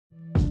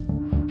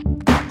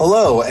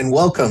Hello, and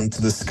welcome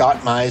to the Scott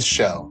Mize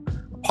Show,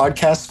 a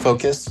podcast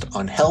focused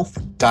on health,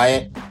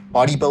 diet,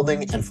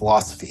 bodybuilding, and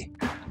philosophy.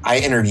 I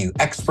interview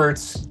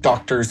experts,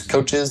 doctors,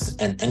 coaches,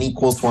 and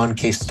N=1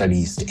 case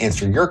studies to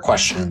answer your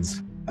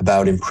questions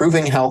about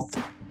improving health,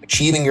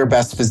 achieving your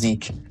best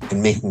physique,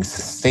 and making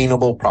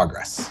sustainable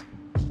progress.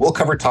 We'll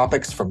cover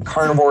topics from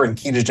carnivore and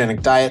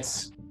ketogenic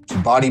diets, to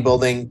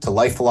bodybuilding, to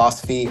life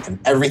philosophy, and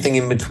everything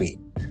in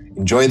between.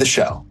 Enjoy the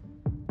show.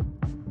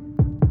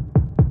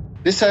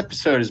 This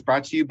episode is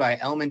brought to you by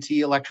M.Ed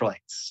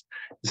Electrolytes.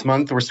 This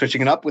month, we're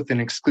switching it up with an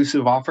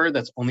exclusive offer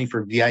that's only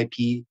for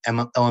VIP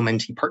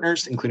LMNT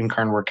partners, including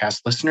Carnivore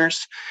Cast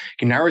listeners. You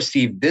can now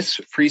receive this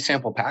free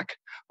sample pack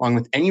along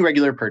with any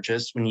regular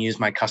purchase when you use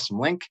my custom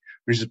link,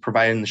 which is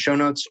provided in the show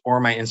notes or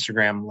my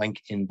Instagram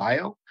link in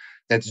bio.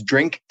 That's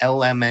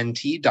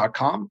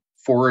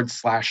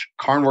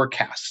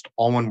drinklmnt.com/carnivorecast,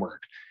 all one word.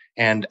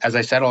 And as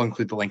I said, I'll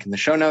include the link in the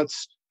show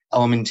notes.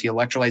 M.Ed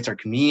Electrolytes are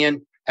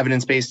convenient,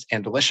 evidence-based,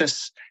 and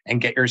delicious. And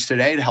get yours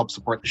today to help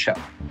support the show.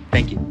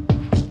 Thank you.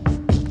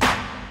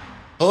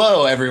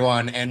 Hello,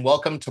 everyone, and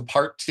welcome to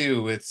part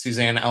 2 with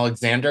Suzanne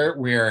Alexander.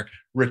 We're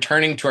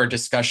returning to our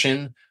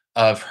discussion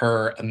of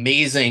her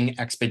amazing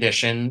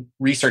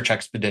research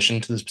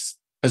expedition to the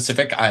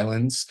Pacific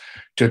Islands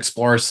to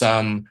explore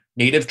some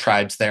native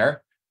tribes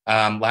there.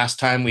 Last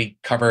time we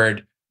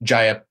covered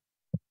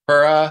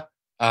Jayapura.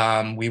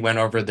 We went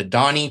over the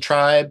Dani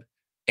tribe,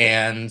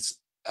 and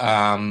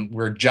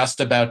we're just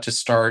about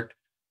to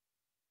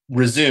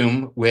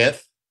resume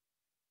with.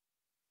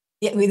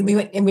 Yeah, we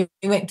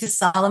went to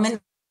Solomon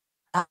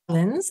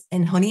Islands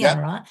and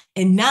Honiara,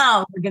 and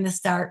now we're going to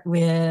start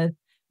with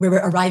where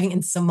we're arriving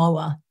in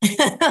Samoa.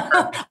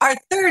 Our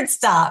third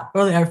stop,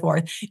 really our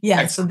fourth. Yeah,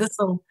 excellent.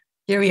 So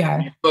here we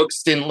are. If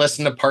folks didn't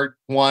listen to part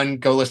 1,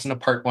 go listen to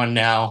part 1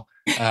 now,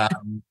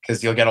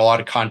 because you'll get a lot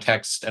of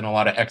context and a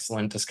lot of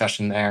excellent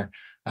discussion there.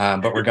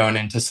 But we're going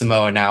into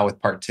Samoa now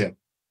with part 2.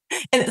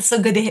 And it's so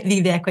good to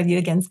be back with you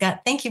again,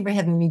 Scott. Thank you for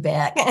having me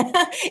back. I'll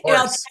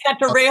try not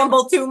to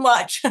ramble too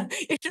much.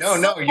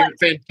 No, you're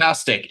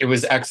fantastic. It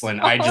was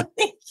excellent. I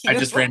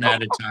just ran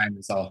out of time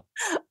is all.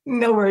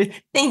 No worries.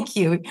 Thank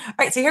you. All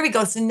right, so here we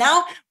go. So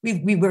now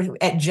we were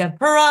at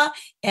Jayapura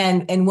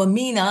and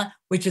Wamena,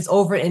 which is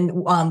over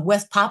in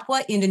West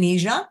Papua,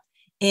 Indonesia.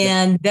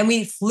 And then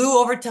we flew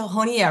over to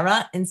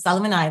Honiara in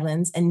Solomon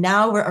Islands, and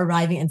now we're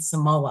arriving in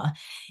Samoa.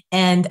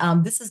 And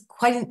this is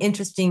quite an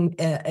interesting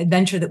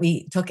adventure that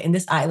we took in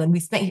this island. We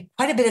spent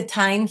quite a bit of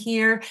time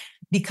here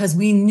because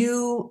we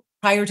knew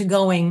prior to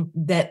going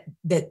that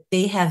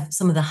they have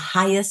some of the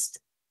highest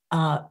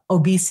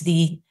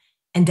obesity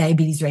and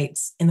diabetes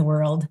rates in the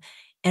world.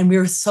 And we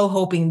were so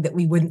hoping that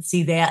we wouldn't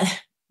see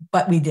that,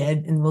 but we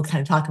did. And we'll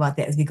kind of talk about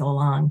that as we go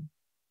along.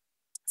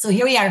 So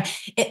here we are.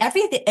 At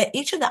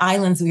each of the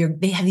islands,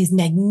 they have these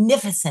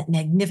magnificent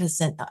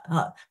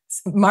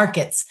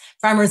markets,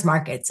 farmers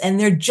markets, and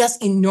they're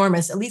just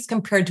enormous, at least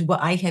compared to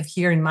what I have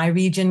here in my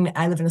region.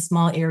 I live in a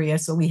small area,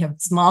 so we have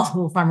small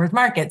little farmers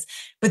markets,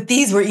 but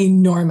these were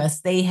enormous.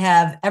 They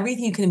have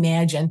everything you can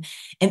imagine,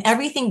 and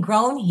everything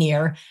grown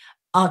here.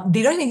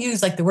 They don't even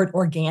use like the word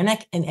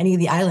organic in any of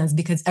the islands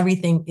because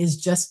everything is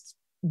just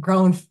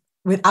grown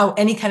without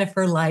any kind of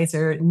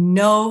fertilizer,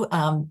 no,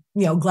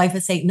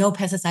 glyphosate, no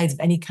pesticides of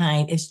any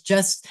kind. It's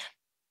just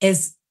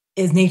as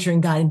nature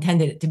and God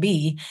intended it to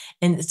be.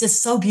 And it's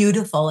just so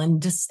beautiful.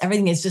 And just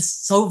everything is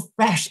just so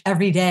fresh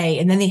every day.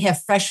 And then they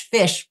have fresh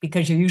fish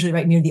because you're usually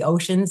right near the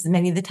oceans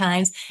many of the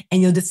times.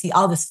 And you'll just see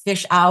all this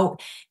fish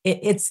out.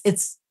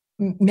 It's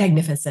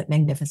magnificent.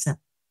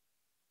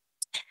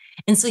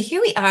 And so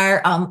here we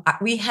are.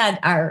 We had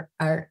our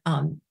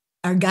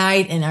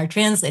guide and our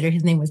translator,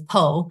 his name was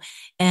Poe,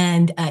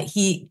 and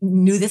he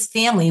knew this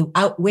family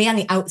way on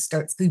the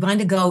outskirts. We wanted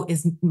to go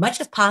as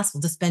much as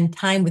possible to spend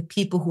time with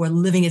people who are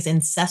living as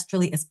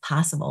ancestrally as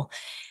possible.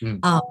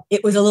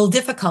 It was a little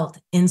difficult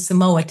in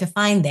Samoa to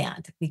find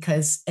that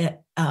because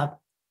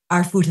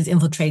our food has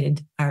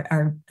infiltrated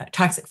our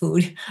toxic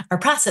food, our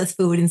processed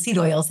food and seed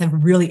oils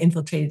have really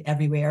infiltrated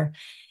everywhere.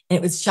 And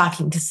it was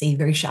shocking to see,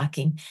 very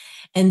shocking.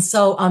 And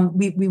so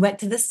we went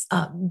to this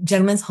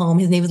gentleman's home.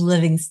 His name is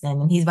Livingston,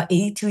 and he's about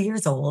 82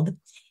 years old.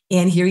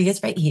 And here he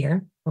is right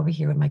here, over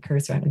here with my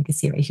cursor on. You can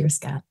see it right here,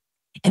 Scott.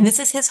 And this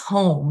is his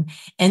home.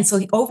 And so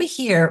over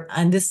here,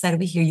 on this side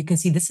over here, you can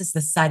see this is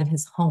the side of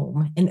his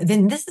home. And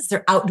then this is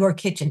their outdoor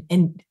kitchen.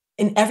 And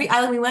in every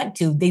island we went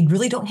to, they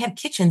really don't have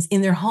kitchens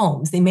in their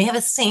homes. They may have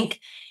a sink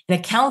and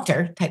a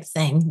counter type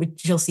thing,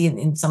 which you'll see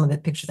in some of the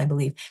pictures, I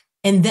believe.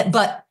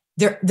 But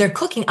they're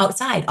cooking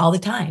outside all the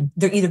time.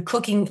 They're either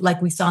cooking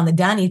like we saw in the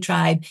Dani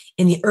tribe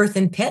in the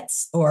earthen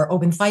pits or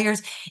open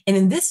fires. And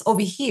in this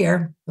over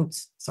here, in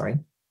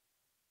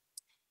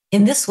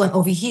this one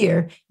over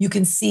here, you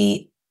can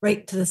see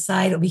right to the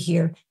side over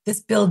here, this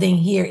building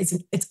here,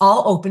 it's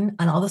all open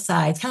on all the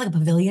sides, kind of like a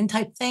pavilion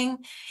type thing.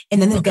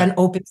 And then they've got an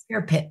open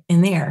fire pit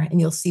in there, and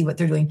you'll see what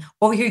they're doing.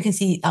 Over here, you can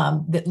see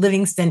that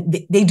Livingston,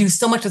 they do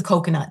so much with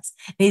coconuts.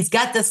 And he's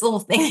got this little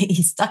thing that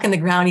he's stuck in the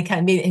ground. He kind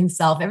of made it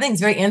himself. Everything's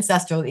very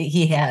ancestral that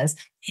he has.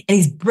 And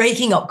he's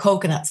breaking up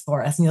coconuts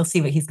for us, and you'll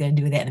see what he's going to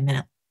do with that in a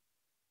minute.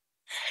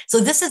 So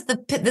this is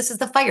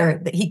the fire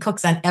that he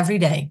cooks on every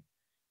day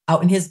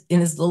out in his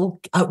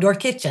little outdoor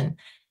kitchen.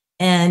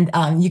 And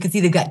you can see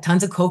they've got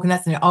tons of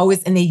coconuts,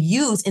 and they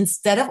use,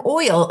 instead of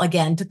oil,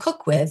 again, to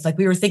cook with, like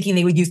we were thinking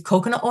they would use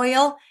coconut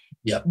oil.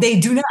 Yep. They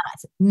do not.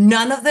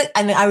 None of it.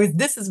 And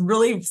this has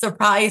really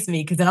surprised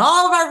me, because in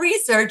all of our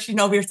research,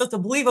 we're supposed to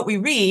believe what we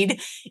read.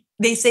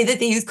 They say that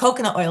they use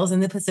coconut oils in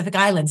the Pacific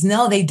Islands.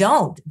 No, they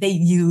don't. They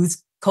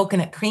use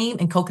coconut cream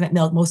and coconut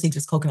milk, mostly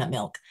just coconut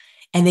milk.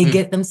 And they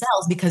get it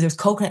themselves because there's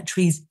coconut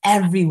trees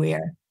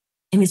everywhere.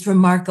 And it's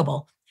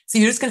remarkable. So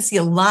you're just going to see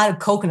a lot of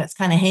coconuts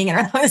kind of hanging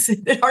around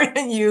that aren't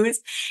been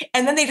used.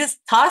 And then they just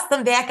toss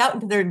them back out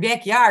into their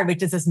backyard,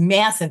 which is this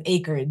massive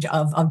acreage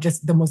of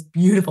just the most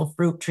beautiful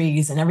fruit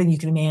trees and everything you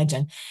can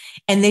imagine.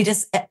 And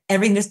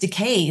everything just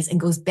decays and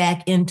goes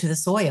back into the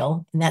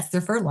soil. And that's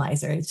their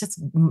fertilizer. It's just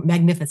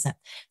magnificent.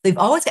 They've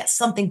always got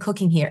something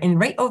cooking here. And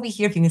right over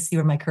here, if you can see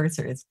where my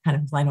cursor is kind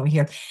of lying over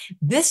here,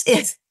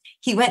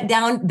 he went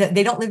down,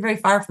 they don't live very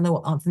far from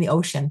the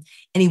ocean.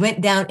 And he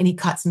went down and he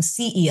caught some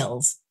sea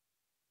eels.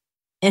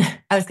 And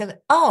I was kind of,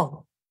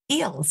 oh,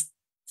 eels.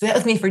 So that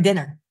was me for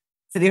dinner.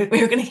 So we were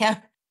going to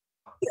have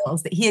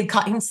eels that he had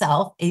caught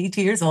himself,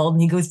 82 years old,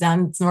 and he goes down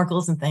and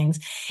snorkels and things.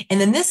 And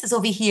then this is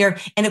over here.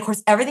 And of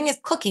course, everything is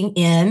cooking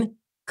in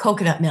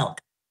coconut milk.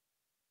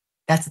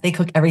 That's what they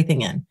cook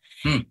everything in.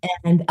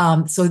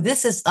 And so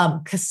this is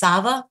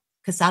cassava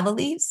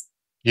leaves.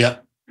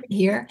 Yep.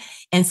 Here.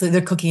 And so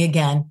they're cooking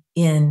again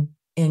in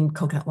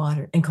coconut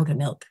water and coconut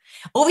milk.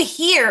 Over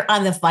here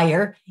on the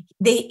fire,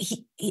 the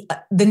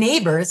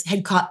neighbors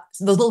had caught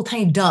those little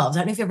tiny doves. I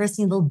don't know if you've ever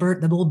seen the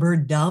little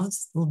bird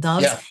doves.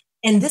 Yeah.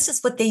 And this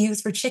is what they use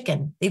for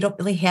chicken. They don't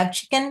really have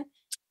chicken.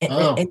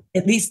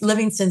 At least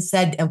Livingston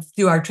said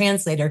through our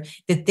translator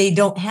that they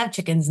don't have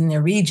chickens in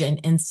their region.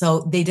 And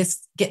so they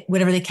just get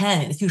whatever they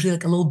can. It's usually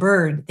like a little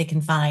bird they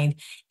can find.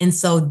 And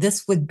so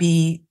this would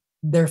be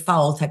their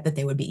fowl type that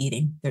they would be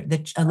eating.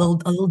 A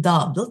little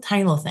dove, little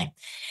tiny little thing.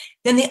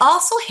 Then they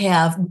also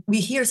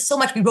we hear so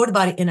much, we wrote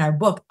about it in our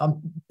book,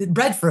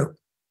 breadfruit.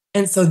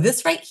 And so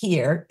this right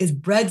here is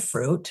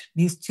breadfruit,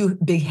 these two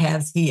big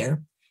halves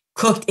here,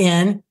 cooked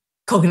in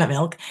coconut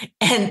milk.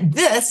 And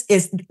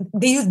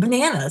they use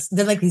bananas.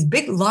 They're like these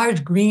big,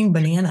 large green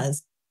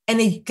bananas. And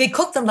they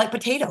cook them like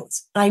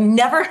potatoes. And I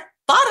never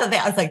thought of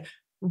that. I was like,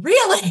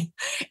 really?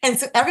 And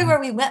so everywhere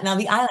we went on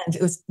the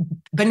islands,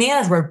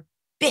 bananas were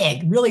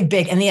big, really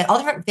big. And they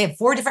had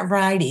 4 different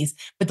varieties,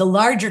 but the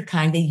larger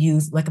kind they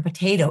use like a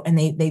potato, and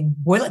they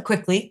boil it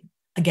quickly.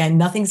 Again,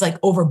 nothing's like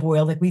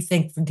overboiled like we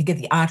think to get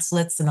the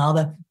oxalates and all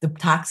the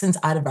toxins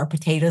out of our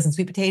potatoes and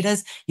sweet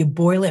potatoes. You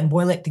boil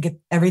it to get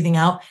everything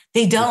out.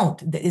 They don't.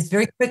 It's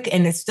very quick,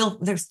 and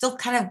they're still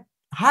kind of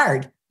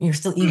hard. You're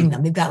still eating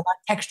them. They've got a lot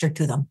of texture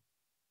to them.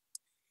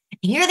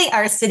 Here they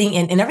are sitting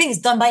in, and everything's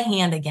done by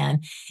hand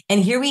again.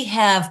 And here we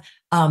have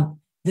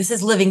this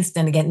is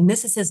Livingston again, and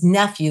this is his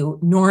nephew,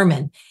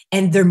 Norman,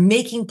 and they're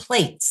making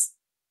plates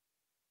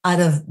out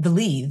of the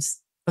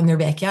leaves from their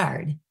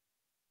backyard.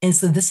 And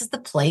so this is the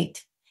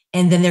plate,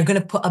 and then they're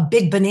going to put a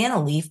big banana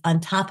leaf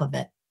on top of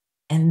it.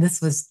 And this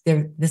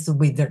would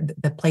be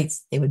the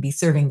plates they would be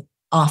serving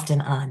often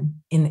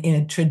on in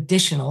a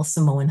traditional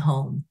Samoan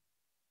home.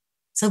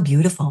 So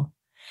beautiful.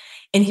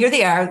 And here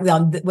they are,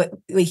 what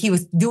he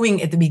was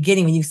doing at the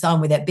beginning when you saw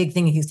him with that big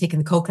thing, he was taking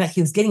the coconut, he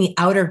was getting the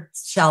outer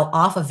shell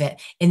off of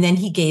it. And then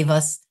he gave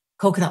us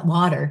coconut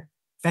water,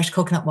 fresh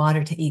coconut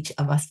water for each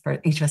of us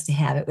to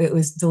have. It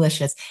was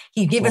delicious.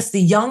 He gave us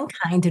the young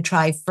kind to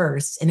try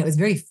first, and it was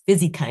very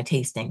fizzy kind of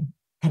tasting,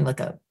 kind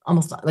of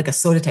almost like a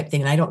soda type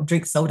thing. And I don't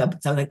drink soda,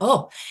 but so I was like,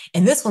 oh,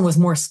 and this one was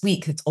more sweet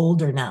because it's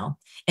older now.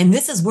 And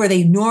this is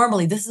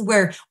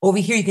where over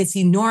here you can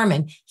see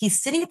Norman. He's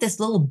sitting at this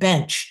little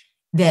bench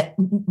that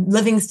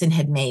Livingston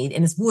had made,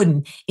 and it's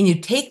wooden, and you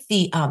take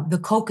the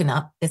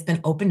coconut that's been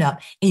opened up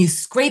and you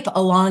scrape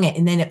along it,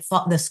 and then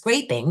the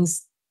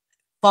scrapings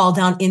fall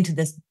down into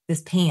this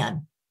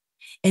pan,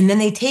 and then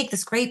they take the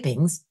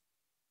scrapings.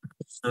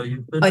 So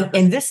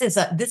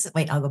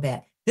wait, I'll go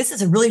back. This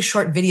is a really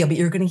short video, but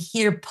you're going to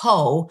hear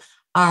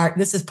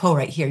this is Poe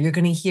right here. You're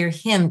going to hear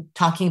him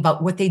talking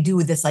about what they do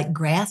with this like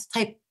grass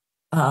type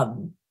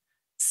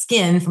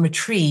skin from a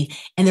tree,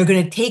 and they're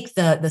going to take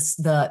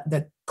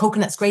the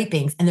coconut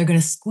scrapings, and they're going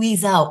to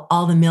squeeze out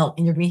all the milk,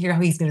 and you're going to hear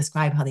how he's going to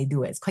describe how they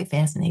do it. It's quite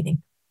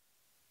fascinating.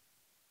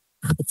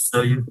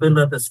 So you fill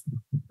up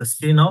the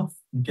skin off.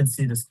 You can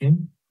see the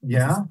skin.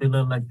 Yeah. Fill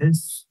it like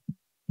this.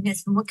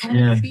 Yes. What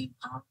kind of tree?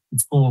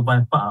 It's called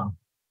viper.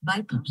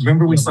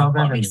 Remember we saw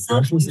that in the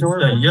grocery store?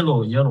 The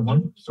yellow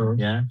one. So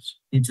yeah,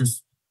 you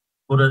just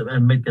put it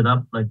and make it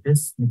up like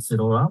this. Mix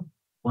it all up.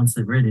 Once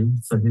it's ready,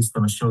 so he's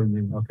going to show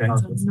you. Okay. How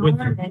So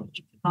Norman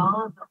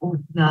evolved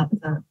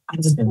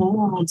the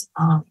old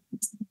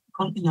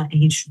coconut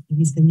age.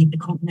 He's going to make the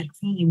coconut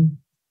cream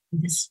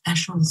with this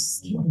special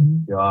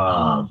skin.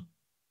 Yeah.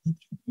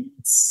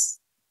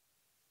 It's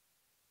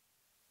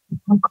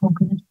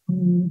coconut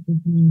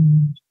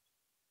cream.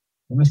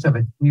 You must have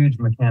a huge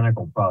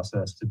mechanical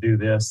process to do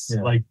this,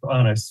 like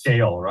on a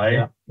scale,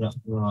 right? Yeah,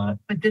 right.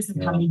 But this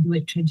is how they do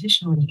it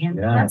traditionally,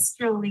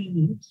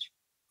 ancestrally.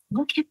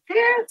 Look at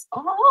this.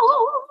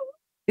 Oh,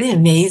 Isn't it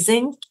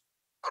amazing?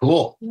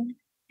 Cool.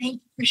 thank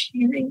you for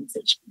sharing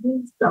such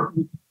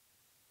wisdom.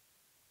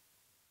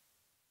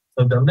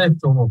 So the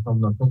leftover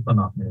from the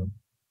coconut milk,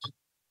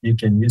 you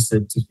can use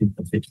it to feed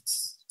the fish.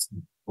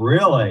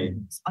 Really?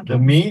 Okay. The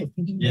meat?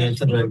 Yeah,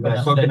 so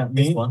the coconut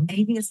meat? one.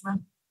 Anything is left.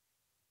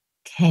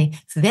 Okay,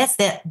 so that's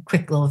that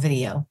quick little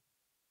video.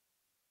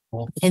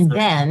 And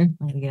then,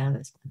 let me get out of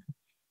this one.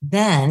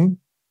 Then,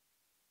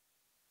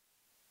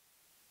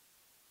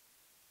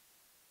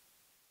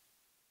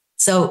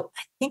 so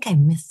I think I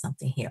missed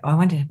something here. Oh, I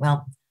wanted,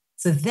 well,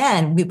 so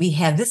then we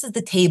have, this is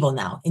the table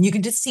now, and you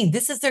can just see,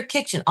 this is their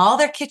kitchen. All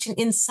their kitchen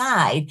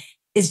inside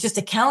is just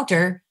a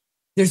counter.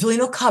 There's really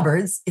no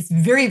cupboards. It's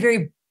very,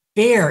 very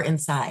bare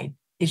inside.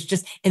 It's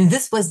just, and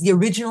this was the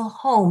original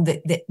home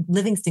that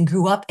Livingston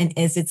grew up in.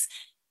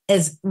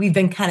 As we've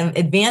been kind of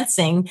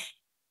advancing,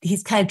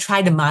 he's kind of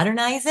tried to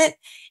modernize it.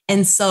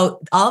 And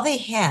so all they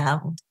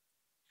have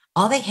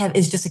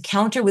is just a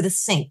counter with a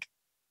sink.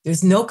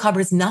 There's no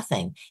cupboards,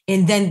 nothing.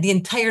 And then the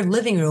entire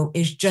living room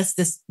is just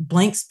this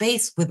blank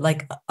space with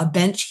like a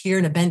bench here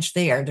and a bench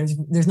there.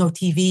 There's no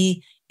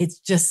TV. It's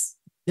just,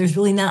 there's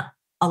really not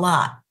a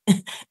lot.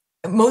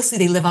 Mostly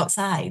they live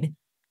outside.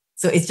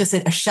 So it's just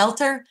a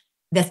shelter.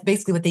 That's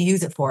basically what they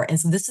use it for. And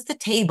so this is the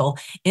table.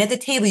 And at the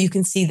table, you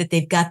can see that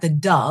they've got the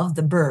dove,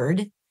 the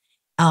bird,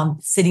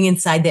 sitting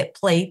inside that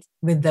plate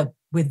with the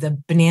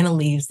banana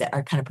leaves that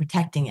are kind of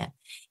protecting it.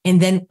 And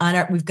then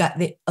we've got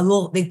they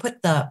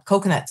put the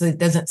coconut so it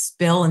doesn't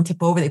spill and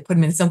tip over. They put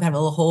them in some kind of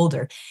a little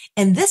holder.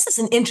 And this is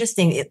an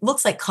interesting, it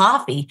looks like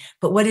coffee,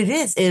 but what it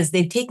is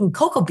they've taken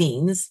cocoa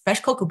beans,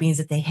 fresh cocoa beans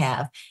that they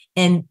have,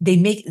 and they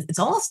make, it's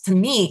almost to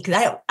me,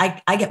 because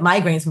I get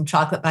migraines from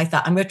chocolate, but I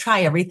thought I'm going to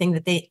try everything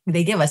that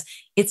they give us.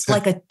 It's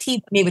like a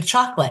tea made with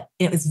chocolate.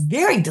 And it was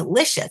very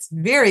delicious,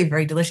 very,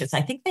 very delicious.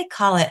 I think they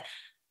call it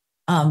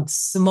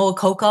Samoa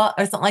coca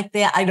or something like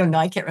that. I don't know.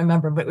 I can't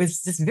remember, but it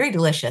was just very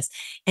delicious.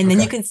 And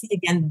then you can see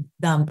again,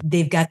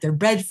 they've got their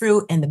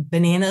breadfruit and the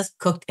bananas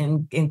cooked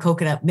in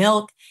coconut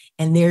milk.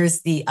 And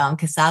there's the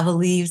cassava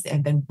leaves that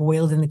have been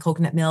boiled in the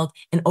coconut milk.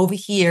 And over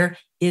here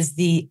is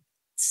the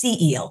sea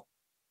eel.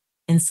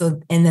 And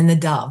then the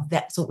dove.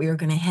 That's what we were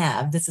going to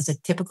have. This is a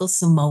typical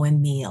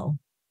Samoan meal.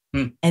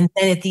 And then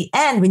at the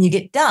end, when you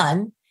get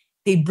done,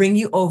 they bring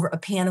you over a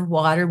pan of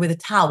water with a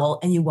towel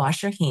and you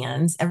wash your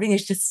hands. Everything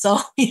is just so,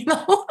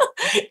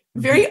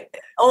 very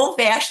old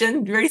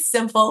fashioned, very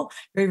simple,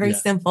 very, very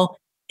simple.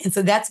 And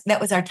so that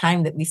was our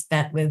time that we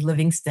spent with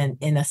Livingston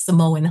in a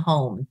Samoan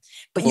home.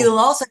 But you'll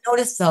also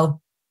notice though,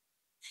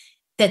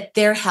 that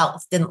their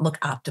health didn't look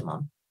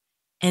optimum.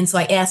 And so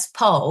I asked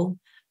Poe,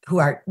 who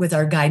was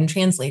our guide and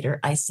translator,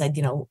 I said,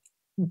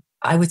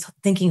 I was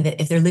thinking that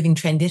if they're living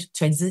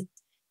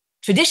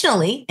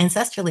traditionally,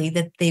 ancestrally,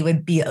 that they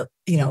would be,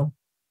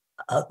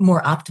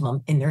 more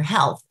optimum in their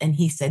health. And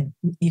he said,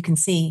 you can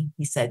see,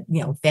 he said,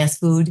 fast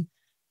food,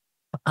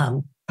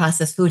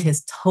 processed food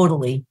has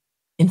totally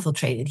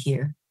infiltrated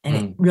here.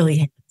 And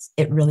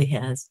it really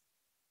has.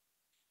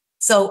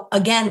 So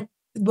again,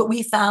 what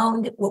we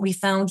found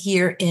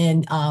here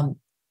in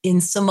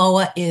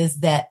Samoa is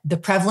that the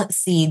prevalent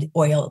seed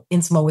oil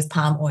in Samoa was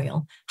palm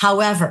oil.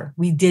 However,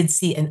 we did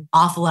see an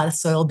awful lot of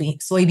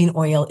soybean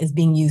oil is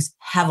being used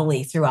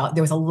heavily throughout.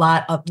 There was a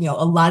lot of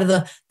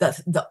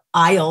the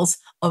aisles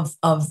of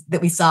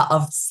that we saw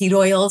of seed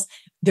oils.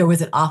 There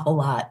was an awful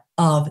lot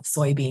of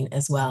soybean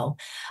as well.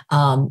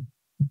 So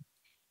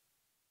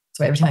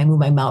every time I move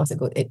my mouse,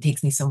 it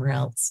takes me somewhere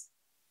else.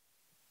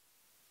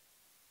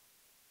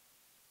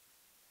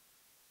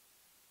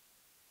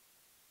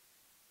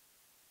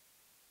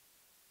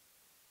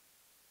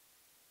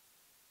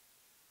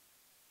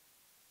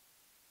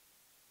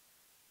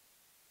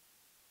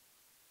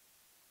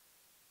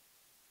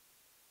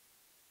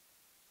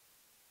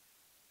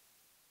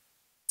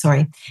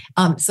 Sorry.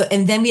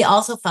 And then we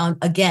also found,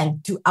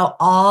 again, throughout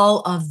all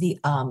of the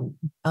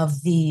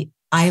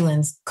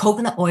islands,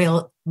 coconut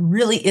oil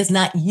really is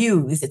not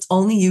used. It's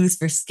only used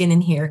for skin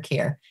and hair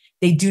care.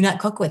 They do not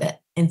cook with it.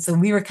 And so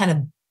we were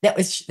that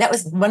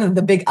was one of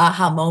the big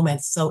aha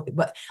moments. So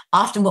but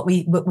often what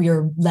we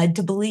are led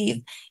to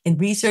believe in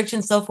research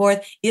and so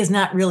forth is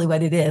not really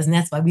what it is. And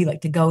that's why we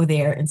like to go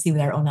there and see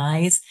with our own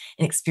eyes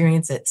and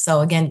experience it.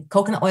 So again,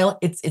 coconut oil,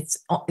 it's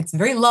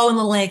very low in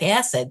linoleic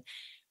acid,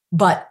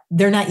 but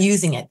they're not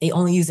using it. They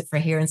only use it for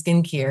hair and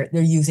skin care.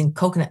 They're using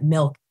coconut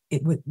milk.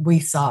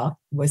 We saw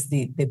was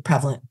the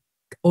prevalent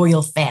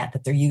oil fat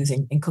that they're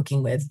using in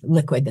cooking with,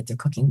 liquid that they're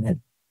cooking with.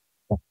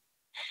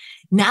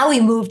 Now we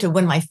move to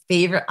one of my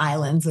favorite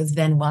islands was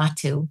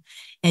Vanuatu.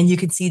 And you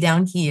can see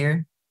down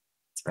here,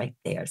 it's right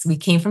there. So we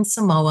came from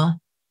Samoa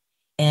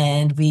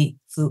and we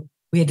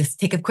had to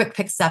take a quick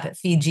pit stop at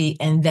Fiji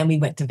and then we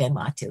went to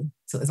Vanuatu.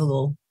 So it was a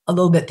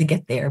little bit to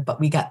get there, but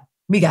we got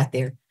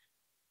there.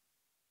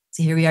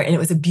 So here we are. And it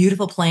was a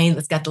beautiful plane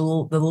that's got the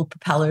little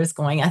propellers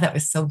going. I thought it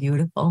was so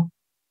beautiful.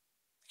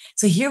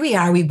 So here we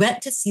are. We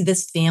went to see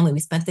this family. We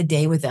spent the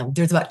day with them.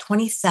 There's about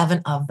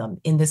 27 of them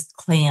in this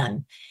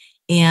clan,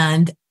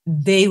 and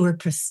they were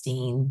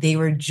pristine. They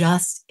were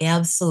just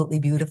absolutely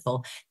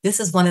beautiful. This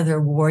is one of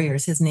their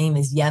warriors. His name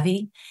is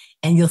Yevi,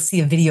 and you'll see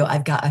a video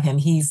I've got of him.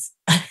 He's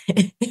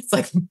it's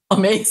like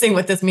amazing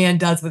what this man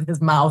does with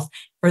his mouth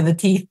for the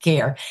teeth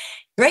care.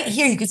 Right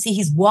here, you can see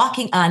he's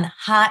walking on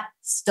hot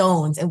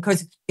stones. And of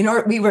course,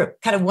 we were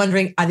kind of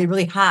wondering, are they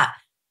really hot?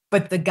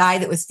 But the guy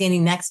that was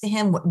standing next to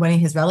him, one of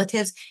his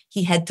relatives,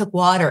 he took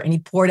water and he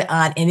poured it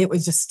on, and it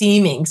was just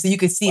steaming. So you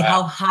could see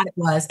how hot it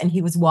was, and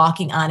he was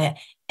walking on it,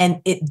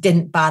 and it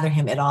didn't bother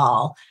him at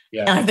all.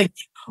 Yeah. And I think,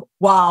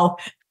 wow,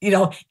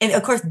 and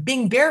of course,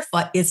 being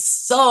barefoot is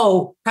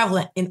so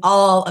prevalent in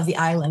all of the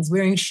islands.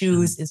 Wearing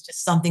shoes is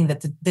just something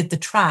that the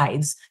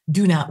tribes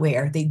do not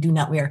wear. They do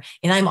not wear.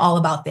 And I'm all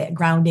about that,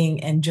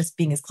 grounding and just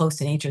being as close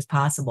to nature as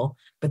possible.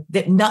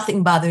 But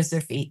nothing bothers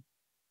their feet.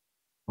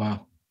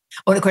 Wow.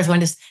 Oh, and of course,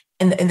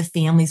 and the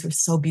families were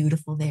so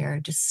beautiful there.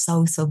 Just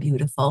so, so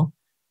beautiful.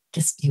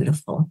 Just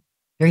beautiful.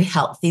 Very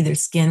healthy. Their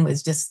skin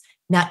was just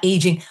not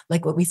aging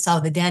like what we saw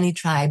with the Dani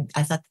tribe.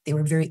 I thought that they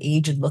were very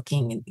aged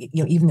looking, and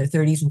even their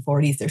 30s and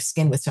 40s, their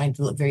skin was starting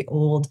to look very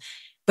old.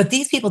 But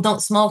these people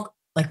don't smoke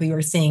like we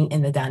were seeing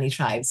in the Dani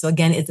tribe. So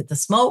again, is it the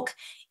smoke?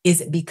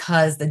 Is it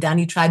because the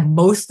Dani tribe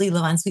mostly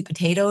live on sweet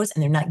potatoes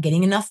and they're not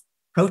getting enough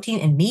protein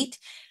and meat?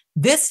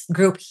 This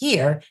group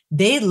here,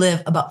 they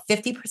live about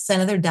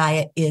 50% of their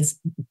diet is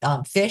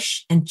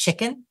fish and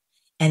chicken,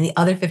 and the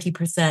other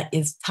 50%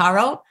 is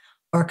taro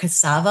or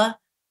cassava,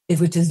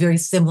 which is very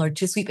similar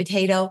to sweet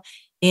potato,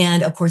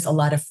 and of course, a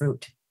lot of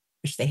fruit,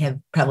 which they have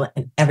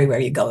prevalent everywhere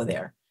you go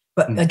there.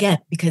 But again,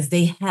 because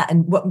they had,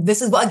 and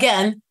this is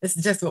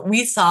just what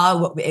we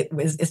saw.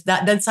 It's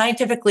not done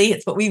scientifically.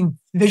 It's what we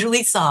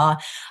visually saw.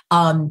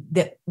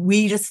 That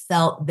we just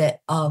felt that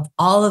of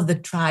all of the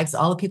tribes,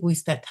 all the people we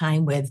spent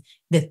time with,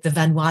 that the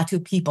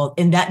Vanuatu people,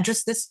 and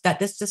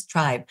this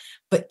tribe,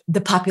 but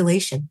the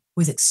population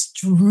was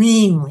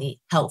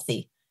extremely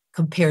healthy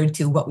compared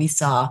to what we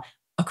saw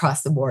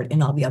across the board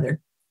in all the other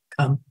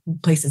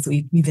places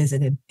we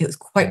visited. It was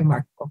quite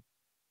remarkable.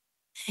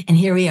 And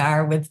here we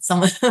are with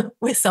some of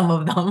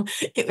them.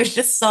 It was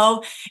just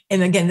so,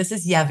 and again, this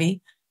is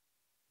Yevi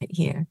right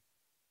here.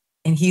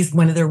 And he's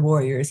one of their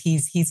warriors.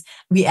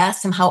 We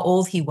asked him how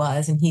old he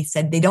was, and he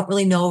said they don't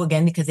really know,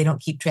 again, because they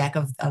don't keep track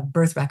of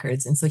birth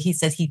records. And so he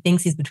says he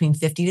thinks he's between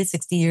 50 to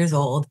 60 years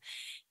old.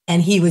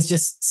 And he was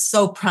just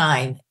so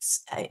prime.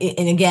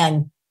 And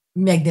again,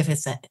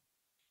 magnificent.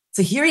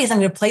 So here he is. I'm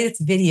going to play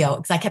this video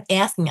because I kept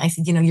asking. I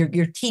said,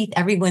 your teeth,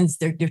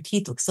 their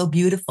teeth look so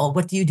beautiful.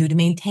 What do you do to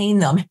maintain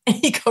them? And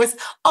he goes,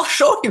 I'll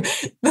show you.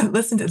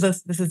 Listen to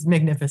this. This is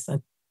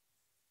magnificent.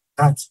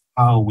 That's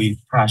how we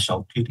brush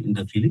our teeth in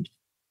the village.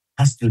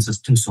 That's the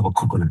substance of a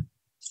coconut.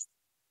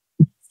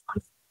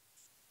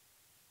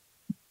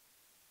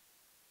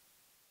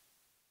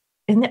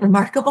 Isn't it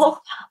remarkable?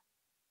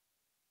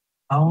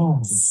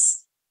 Oh.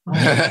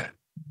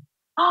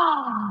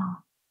 Oh.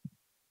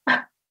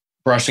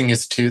 Brushing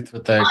his tooth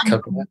with the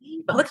coconut.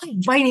 But look how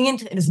he's biting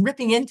into it, is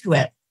ripping into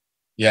it.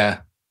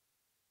 Yeah.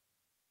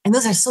 And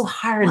those are so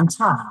hard and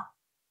tough.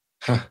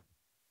 Huh.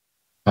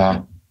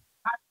 Wow.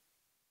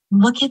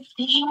 Look at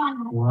that.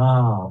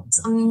 Wow.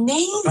 It's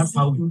amazing. That's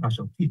how we brush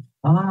our teeth.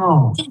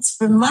 Oh. It's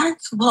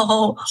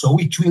remarkable. So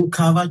we chewing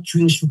kava,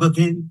 chewing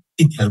sugarcane.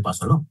 It helps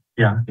us a lot.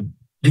 Yeah.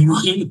 Do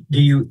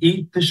you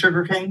eat the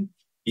sugarcane?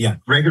 Yeah.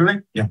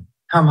 Regularly? Yeah.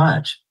 How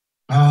much?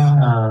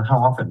 How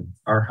often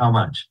or how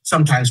much?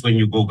 Sometimes when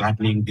you go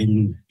gardening,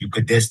 then you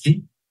get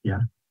thirsty.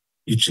 Yeah.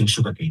 You chewing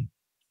sugarcane.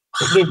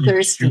 You're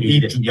thirsty. You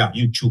eat it. Yeah,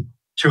 you chew.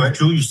 Chew it.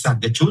 You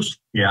suck the juice.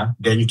 Yeah.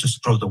 Then you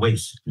just throw the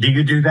waste. Do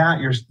you do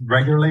that? You're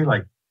regularly,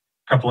 like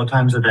a couple of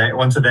times a day,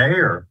 once a day,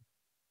 or?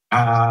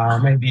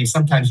 Maybe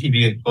sometimes if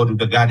you go to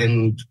the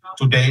garden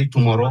today,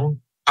 tomorrow,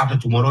 after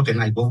tomorrow,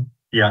 then I go.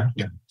 Yeah.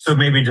 Yeah. So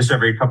maybe just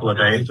every couple of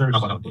days or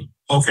Couple of days.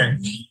 Okay.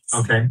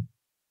 Okay.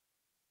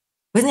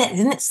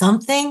 Isn't it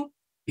something?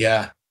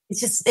 Yeah.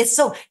 It's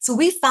so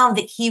we found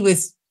that he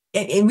was,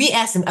 and we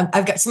asked him,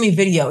 I've got so many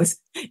videos.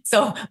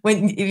 So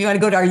if you want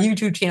to go to our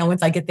YouTube channel,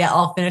 once I get that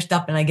all finished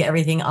up and I get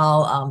everything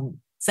all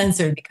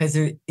censored, because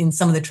in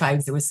some of the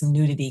tribes, there was some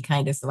nudity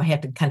kind of, so I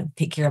had to kind of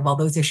take care of all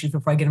those issues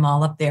before I get them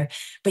all up there.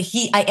 But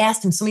I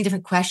asked him so many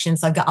different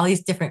questions. So I've got all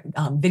these different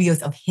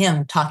videos of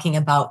him talking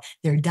about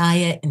their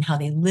diet and how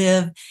they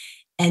live.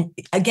 And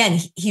again,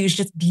 he was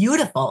just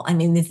beautiful. I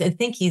mean, I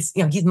think he's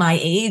my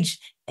age,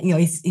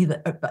 he's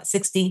about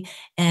 60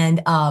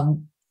 and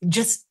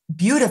just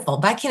beautiful.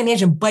 But I can't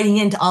imagine biting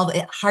into all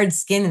the hard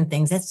skin and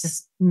things. That's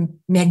just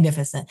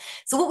magnificent.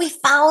 So what we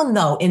found,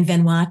 though, in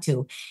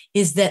Vanuatu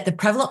is that the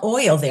prevalent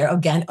oil there,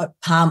 again,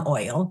 palm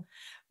oil,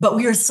 but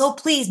we were so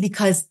pleased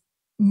because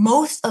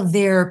most of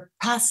their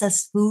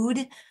processed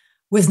food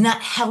was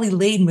not heavily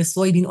laden with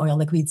soybean oil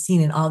like we'd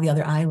seen in all the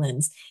other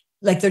islands,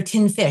 like their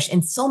tinned fish.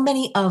 And so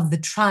many of the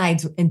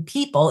tribes and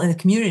people in the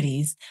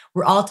communities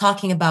were all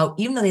talking about,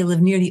 even though they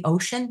live near the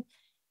ocean,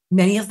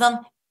 many of them,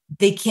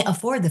 they can't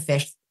afford the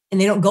fish. and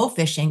they don't go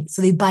fishing.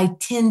 So they buy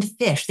tinned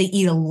fish. They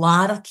eat a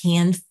lot of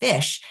canned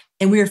fish.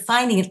 And we were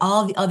finding in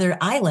all the other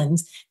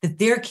islands that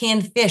their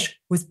canned fish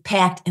was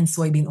packed in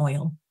soybean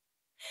oil.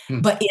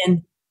 But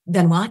in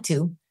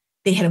Vanuatu,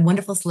 they had a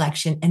wonderful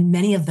selection, and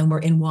many of them were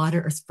in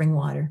water or spring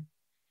water.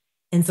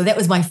 And so that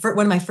was one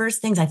of my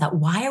first things. I thought,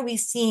 why are we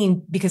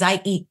seeing, because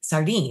I eat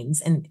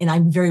sardines and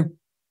I'm very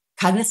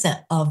cognizant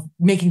of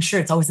making sure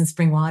it's always in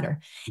spring water.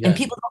 Yeah. And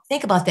people don't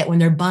think about that when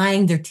they're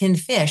buying their tinned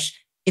fish,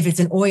 if it's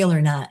in oil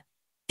or not.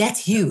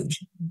 That's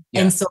huge.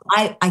 Yeah. And so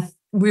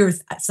we were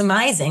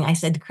surmising. I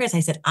said to Chris,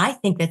 I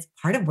think that's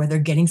part of where they're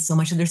getting so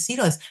much of their seed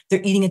oils.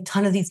 They're eating a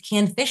ton of these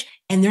canned fish,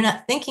 and they're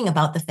not thinking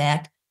about the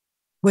fact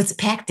what's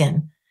packed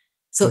in.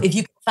 So if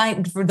you can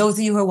find, for those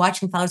of you who are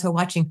watching, followers who are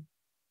watching,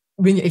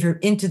 if you're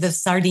into the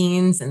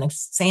sardines and the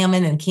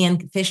salmon and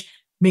canned fish,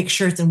 make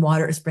sure it's in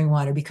water or spring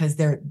water, because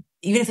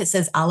even if it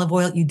says olive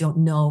oil, you don't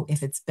know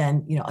if it's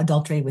been,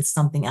 adulterated with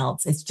something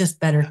else. It's just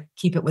better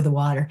keep it with the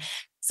water.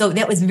 So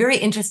that was very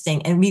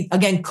interesting.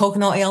 And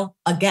coconut oil,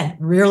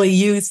 rarely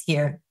used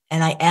here.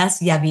 And I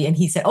asked Yevi, and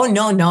he said, oh,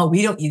 no,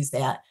 we don't use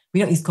that. We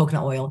don't use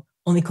coconut oil,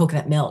 only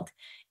coconut milk.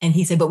 And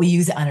he said, but we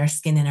use it on our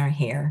skin and our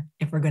hair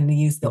if we're going to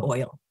use the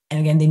oil. And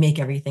again, they make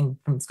everything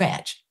from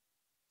scratch.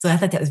 So I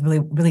thought that was really,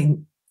 really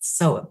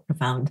so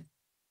profound.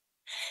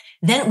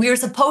 Then we were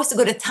supposed to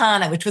go to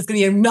Tana, which was going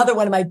to be another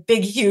one of my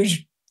big,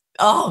 huge,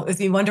 it was going to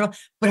be wonderful.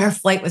 But our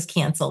flight was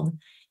canceled.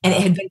 And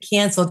it had been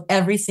canceled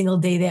every single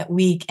day that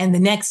week. And the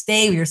next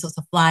day we were supposed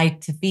to fly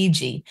to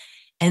Fiji.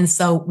 And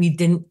so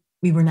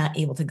we were not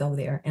able to go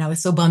there. And I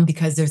was so bummed,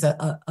 because there's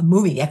a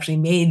movie actually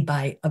made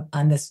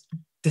on this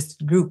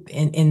group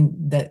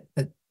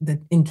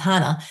in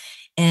Tana.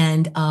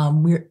 And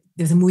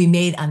there's a movie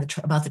made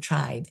about the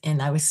tribe.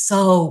 And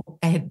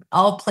I had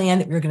all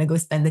planned that we were going to go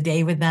spend the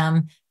day with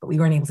them, but we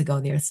weren't able to go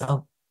there.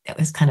 So that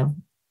was kind of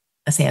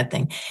a sad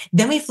thing.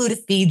 Then we flew to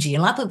Fiji.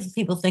 And a lot of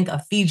people think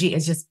of Fiji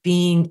as just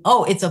being,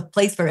 it's a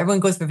place where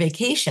everyone goes for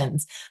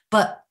vacations.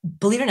 But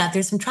believe it or not,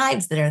 there's some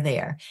tribes that are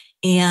there.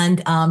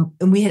 And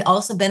we had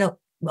also been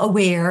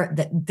aware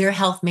that their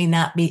health may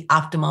not be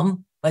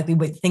optimum, like we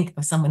would think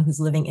of someone who's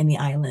living in the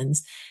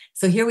islands.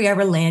 So here we are,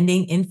 we're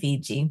landing in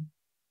Fiji.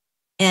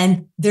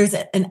 And there's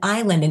an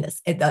island, and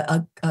it's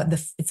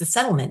a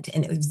settlement,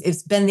 and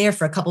it's been there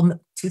for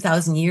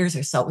 2,000 years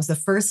or so. It was the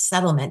first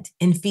settlement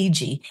in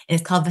Fiji, and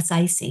it's called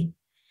Vasaisi.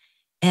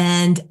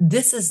 And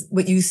this is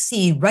what you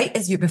see right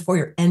before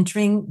you're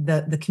entering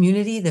the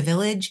community, the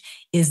village,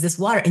 is this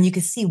water. And you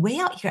can see way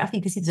out here, you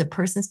can see there's a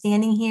person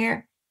standing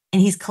here,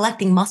 and he's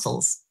collecting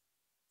mussels.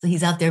 So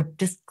he's out there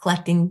just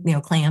collecting,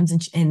 clams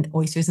and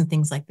oysters and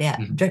things like that,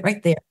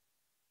 right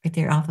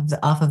there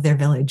off of their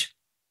village.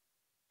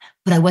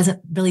 But I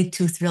wasn't really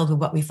too thrilled with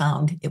what we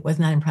found. It was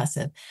not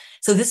impressive.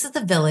 So this is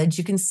the village.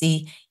 You can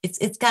see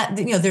it's got,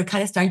 they're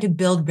kind of starting to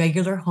build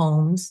regular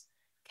homes.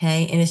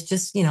 Okay. And it's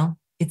just,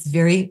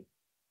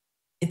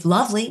 it's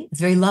lovely. It's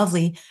very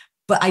lovely.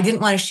 But I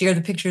didn't want to share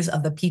the pictures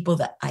of the people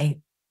that I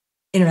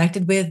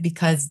interacted with,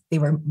 because they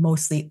were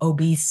mostly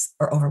obese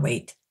or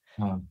overweight.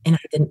 Oh. And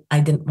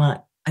I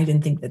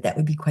didn't think that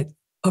would be quite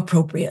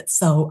appropriate.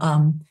 So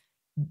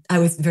I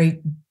was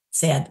very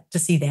sad to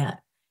see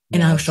that.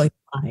 And I'll show you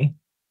why.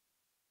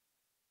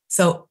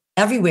 So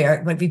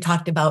everywhere, like we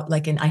talked about,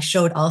 and I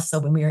showed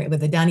also when we were with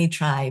the Dani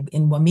tribe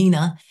in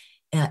Wamina,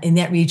 in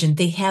that region,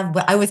 they have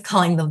what I was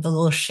calling them the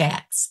little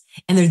shacks.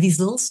 And there are these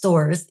little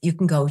stores you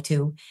can go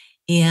to.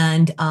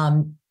 And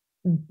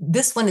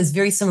this one is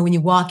very similar. When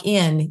you walk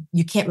in,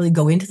 you can't really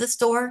go into the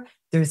store.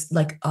 There's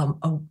like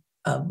a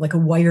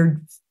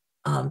wired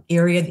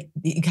area that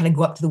you kind of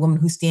go up to the woman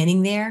who's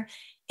standing there.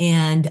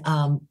 And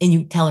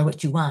you tell her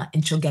what you want,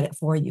 and she'll get it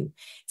for you.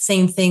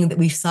 Same thing that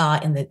we saw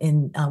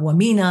in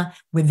Wamina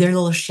with their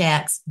little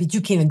shacks, but you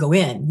can't even go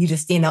in. You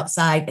just stand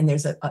outside, and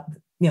there's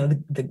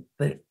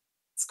the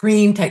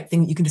screen type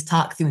thing that you can just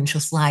talk through, and she'll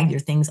slide your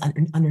things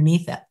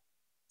underneath it.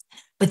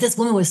 But this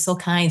woman was so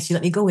kind. She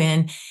let me go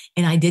in,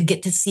 and I did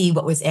get to see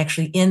what was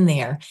actually in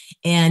there.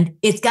 And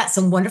it's got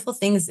some wonderful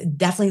things,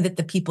 definitely, that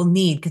the people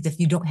need, because if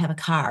you don't have a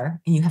car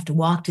and you have to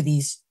walk to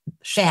these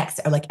shacks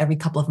that are like every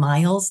couple of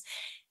miles,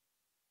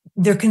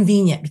 they're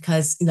convenient,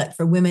 because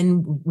for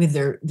women with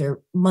their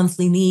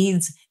monthly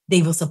needs,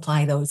 they will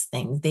supply those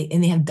things.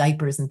 They have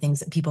diapers and things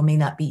that people may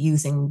not be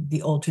using,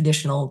 the old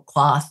traditional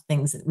cloth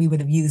things that we would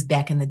have used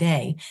back in the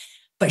day.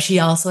 But she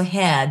also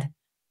had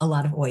a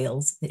lot of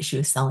oils that she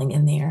was selling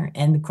in there.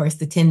 And of course,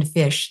 the tinned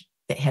fish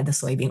that had the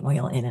soybean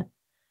oil in it.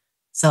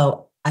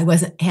 So I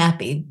wasn't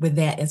happy with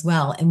that as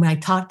well. And when I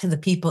talked to the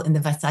people in the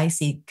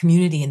Vasaisi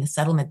community in the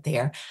settlement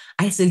there,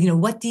 I said,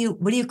 what do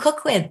you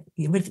cook with?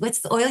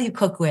 What's the oil you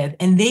cook with?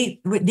 And they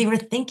were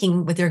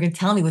thinking what they were going to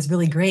tell me was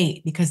really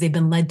great, because they've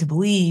been led to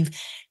believe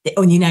that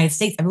in the United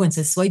States, everyone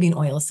says soybean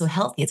oil is so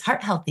healthy. It's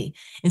heart healthy.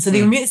 And so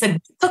they immediately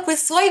said, cook with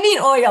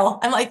soybean oil.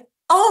 I'm like,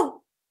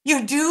 oh,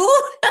 you do?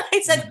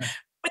 I said,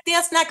 but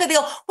that's not good. They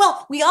go,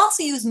 well, we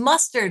also use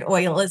mustard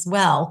oil as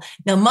well.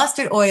 Now,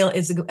 mustard oil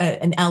is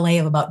an LA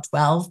of about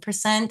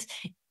 12%.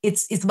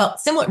 It's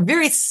about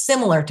very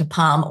similar to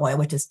palm oil,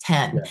 which is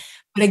 10. Yeah.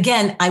 But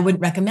again, I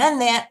wouldn't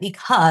recommend that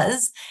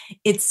because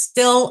it's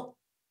still,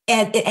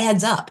 it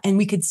adds up. And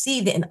we could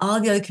see that in all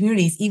the other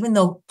communities, even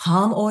though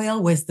palm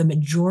oil was the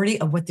majority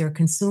of what they're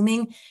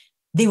consuming,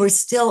 they were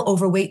still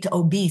overweight to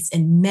obese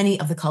in many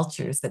of the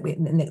cultures that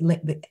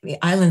the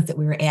islands that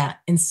we were at.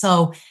 And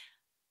so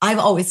I've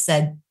always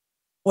said,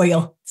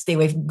 oil, stay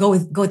away from, go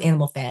with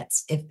animal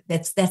fats. If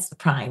that's the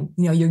prime,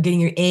 you're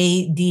getting your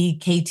A, D,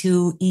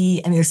 K2,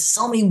 E, and there's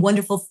so many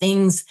wonderful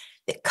things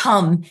that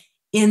come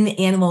in the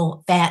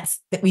animal fats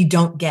that we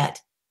don't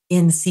get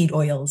in seed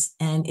oils.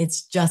 And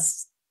it's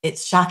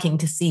shocking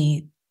to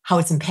see how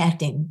it's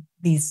impacting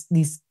these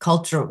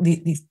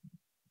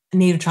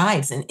native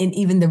tribes and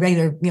even the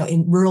regular,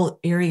 in rural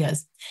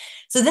areas.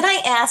 So then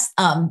I asked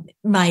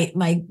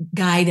my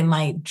guide and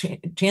my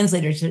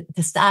translator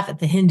to stop at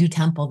the Hindu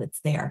temple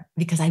that's there,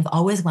 because I've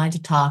always wanted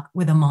to talk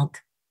with a monk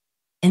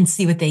and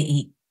see what they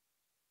eat.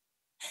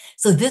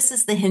 So this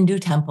is the Hindu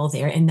temple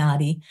there in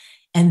Knobbe.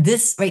 And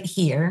this this right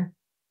here.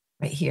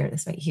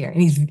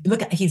 And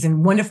he's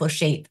in wonderful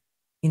shape.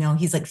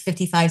 He's like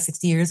 55,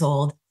 60 years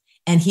old.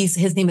 And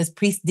his name is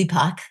Priest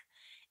Deepak.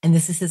 And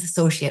this is his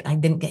associate. I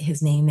didn't get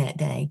his name that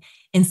day.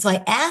 And so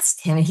I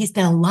asked him, and he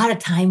spent a lot of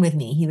time with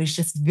me. He was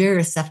just very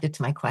receptive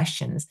to my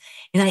questions.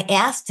 And I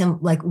asked him,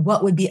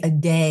 what would be a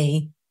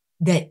day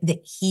that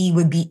he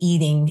would be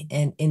eating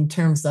in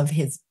terms of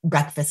his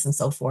breakfast and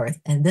so forth.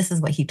 And this is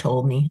what he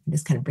told me. I'm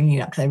just kind of bringing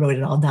it up because I wrote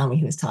it all down when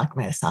I was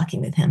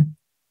talking with him.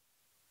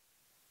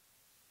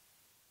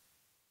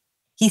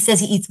 He says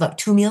he eats about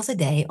 2 meals a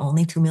day,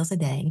 only 2 meals a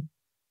day,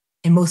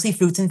 and mostly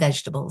fruits and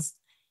vegetables.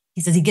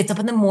 He says he gets up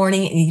in the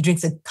morning and he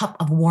drinks a cup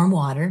of warm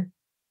water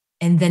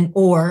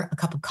or a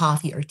cup of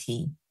coffee or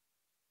tea.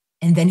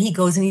 And then he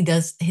goes and he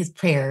does his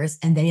prayers,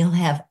 and then he'll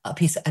have a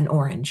fresh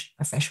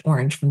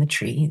orange from the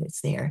tree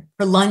that's there.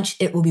 For lunch,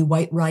 it will be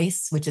white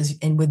rice,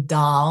 and with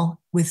dal,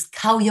 with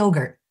cow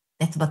yogurt.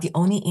 That's about the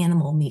only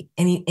animal meat,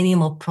 any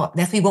animal.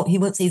 He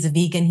won't say he's a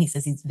vegan. He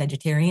says he's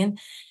vegetarian,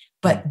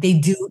 but they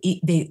do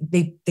eat,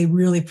 they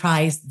really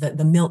prize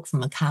the milk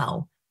from a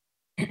cow.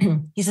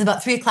 He says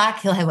about 3:00,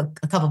 he'll have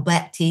a cup of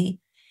black tea.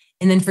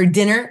 And then for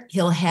dinner,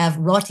 he'll have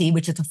roti,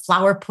 which is a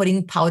flour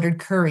pudding powdered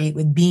curry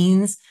with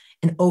beans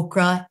and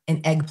okra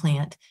and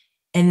eggplant.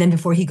 And then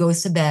before he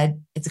goes to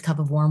bed, it's a cup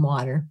of warm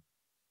water.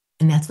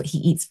 And that's what he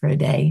eats for a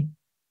day.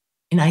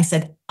 And I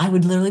said, I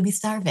would literally be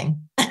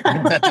starving.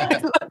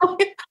 I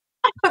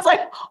was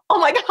like, oh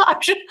my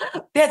gosh,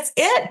 that's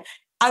it.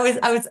 I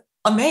was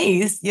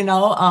amazed,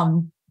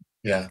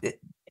 Yeah.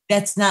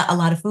 That's not a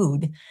lot of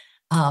food.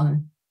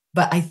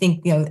 But I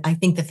think,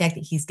 the fact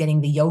that he's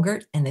getting the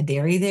yogurt and the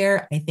dairy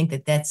there, I think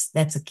that's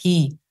a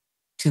key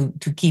to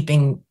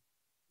keeping,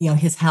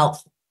 his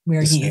health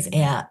where he is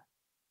at.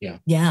 Yeah.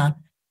 Yeah.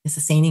 Is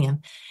sustaining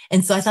him.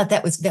 And so I thought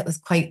that was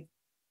quite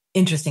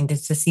interesting to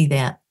see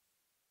that.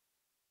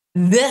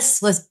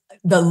 This was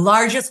the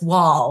largest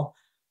wall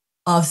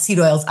of seed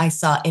oils I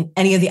saw in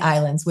any of the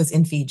islands was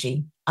in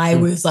Fiji. I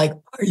was like,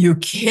 are you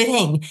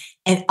kidding?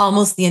 And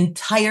almost the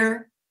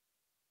entire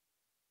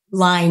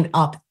line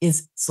up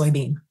is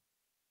soybean.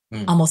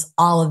 Almost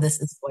all of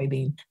this is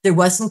soybean. There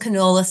was some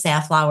canola,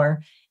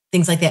 safflower,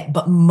 things like that,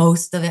 but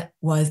most of it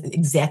was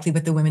exactly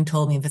what the women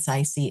told me of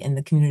I see in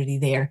the community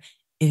there.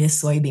 It is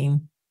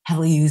soybean,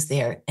 heavily used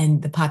there.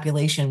 And the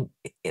population,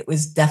 it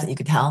was definitely, you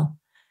could tell,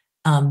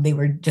 they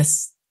were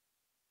just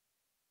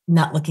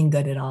not looking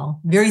good at all.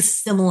 Very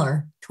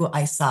similar to what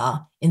I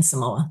saw in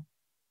Samoa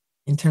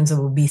in terms of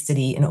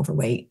obesity and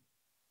overweight.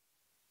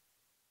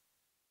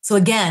 So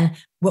again,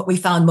 what we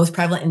found most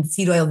prevalent in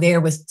seed oil there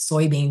was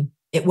soybean.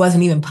 It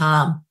wasn't even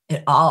palm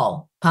at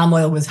all. Palm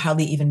oil was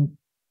hardly even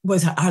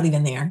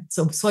there.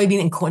 So soybean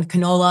and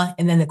canola,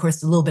 and then of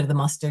course a little bit of the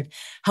mustard.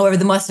 However,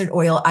 the mustard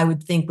oil I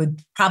would think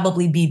would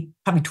probably be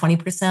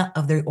 20%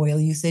 of their oil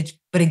usage.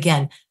 But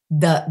again,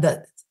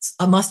 the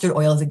mustard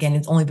oil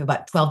is only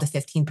about 12 to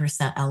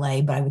 15%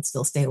 LA, but I would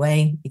still stay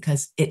away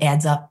because it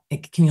adds up,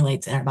 it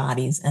accumulates in our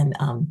bodies, and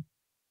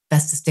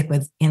best to stick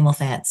with animal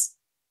fats,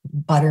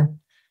 butter,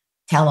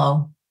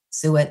 tallow,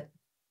 suet,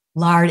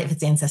 lard if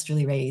it's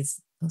ancestrally raised.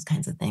 Those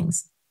kinds of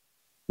things.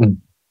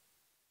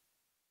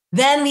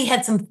 Then we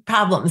had some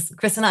problems.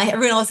 Chris and I,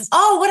 everyone else says,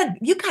 oh,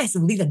 you guys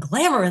lead a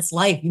glamorous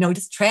life,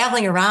 just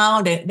traveling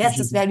around.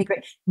 That'd be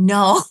great.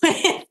 No,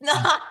 it's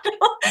not.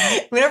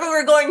 Whenever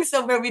we're going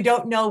somewhere, we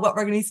don't know what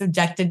we're going to be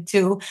subjected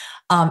to.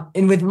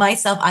 And with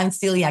myself, I'm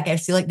celiac. I have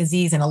celiac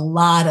disease and a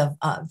lot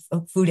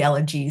of food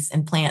allergies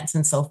and plants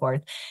and so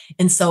forth.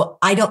 And so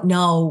I don't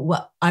know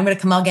what I'm going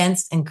to come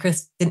against. And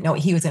Chris didn't know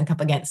what he was going to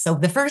come against. So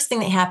the first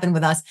thing that happened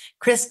with us,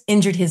 Chris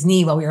injured his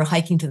knee while we were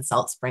hiking to the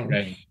salt spring.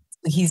 Right.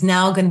 He's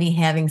now going to be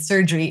having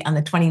surgery on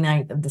the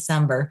 29th of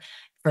December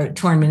for a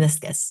torn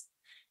meniscus.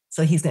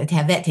 So he's going to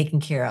have that taken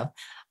care of.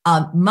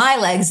 My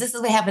legs, this is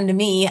what happened to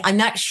me. I'm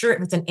not sure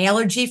if it's an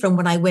allergy from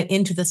when I went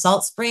into the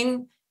salt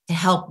spring to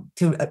help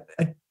to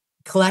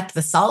collect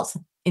the salt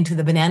into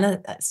the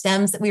banana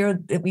stems that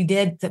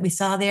we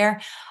saw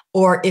there,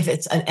 or if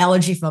it's an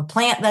allergy from a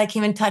plant that I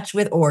came in touch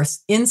with, or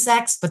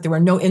insects, but there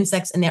were no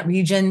insects in that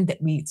region that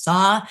we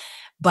saw.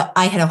 but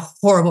I had a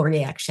horrible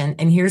reaction.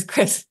 And here's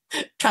Chris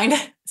trying to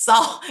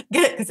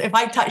get it. Because if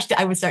I touched it,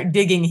 I would start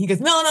digging. He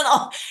goes, no, no,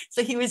 no.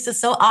 So he was just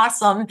so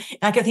awesome. And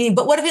I kept thinking,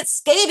 but what if it's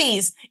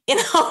scabies?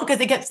 Because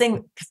they kept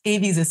saying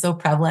scabies is so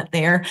prevalent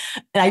there.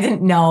 And I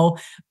didn't know,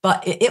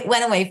 but it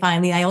went away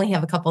finally. I only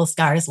have a couple of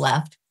scars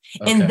left.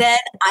 Okay. And then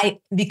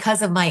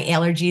because of my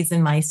allergies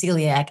and my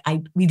celiac,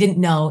 we didn't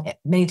know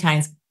many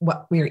times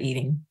what we were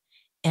eating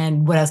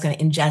and what I was going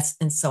to ingest.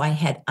 And so I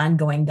had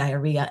ongoing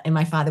diarrhea. And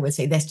my father would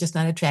say, that's just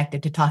not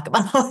attractive to talk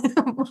about.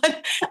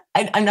 But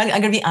I'm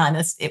going to be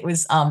honest. It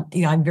was, I'm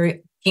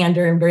very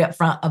candor and very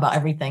upfront about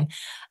everything.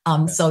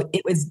 So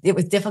it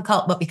was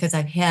difficult, but because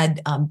I've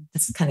had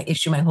this kind of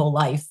issue my whole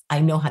life,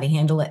 I know how to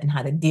handle it and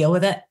how to deal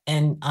with it.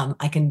 And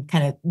I can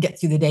kind of get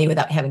through the day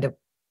without having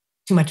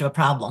too much of a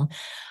problem.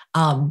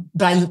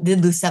 But I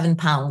did lose 7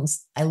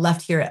 pounds. I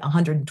left here at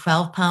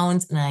 112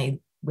 pounds and I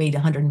weighed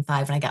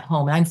 105 when I got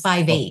home, and I'm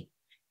 5'8".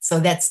 So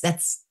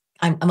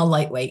I'm a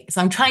lightweight.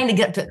 So I'm trying to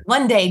get to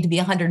one day to be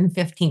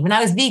 115. When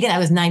I was vegan, I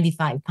was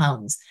 95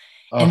 pounds.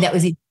 And that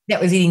was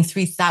eating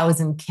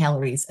 3,000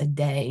 calories a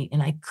day.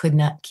 And I could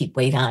not keep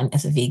weight on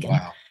as a vegan.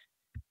 Wow.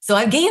 So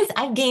I've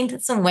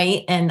gained some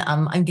weight, and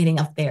I'm getting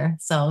up there.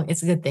 So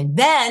it's a good thing.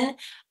 Then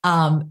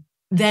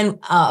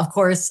of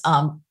course,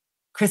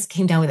 Chris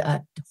came down with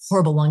a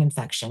horrible lung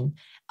infection.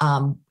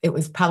 It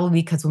was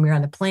probably because when we were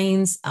on the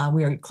planes,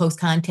 we were in close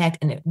contact.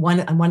 And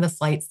on one of the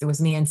flights, there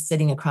was a man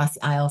sitting across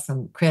the aisle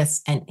from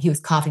Chris, and he was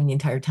coughing the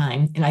entire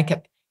time. And I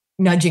kept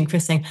nudging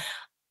Chris saying,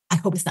 I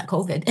hope it's not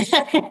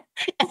COVID.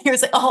 And he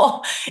was like,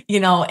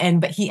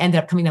 but he ended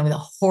up coming down with a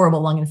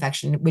horrible lung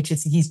infection,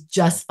 he's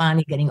just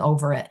finally getting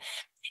over it.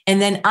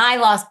 And then I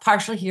lost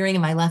partial hearing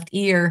in my left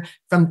ear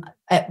from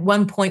at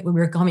one point when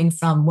we were coming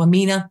from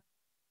Wamena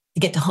to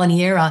get to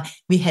Honiara,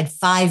 we had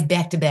 5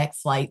 back-to-back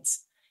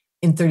flights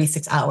in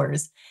 36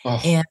 hours.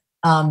 Oh.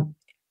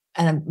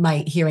 And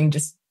my hearing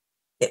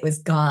it was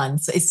gone.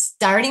 So it's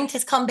starting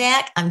to come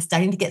back. I'm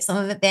starting to get some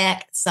of it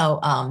back. So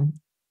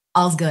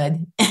all's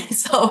good.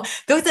 So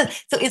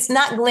it's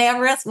not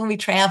glamorous when we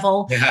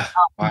travel. Yeah.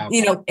 Wow.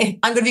 I'm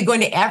going to be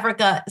going to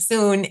Africa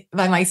soon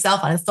by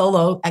myself on a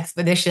solo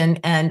expedition.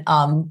 And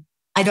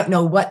I don't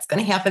know what's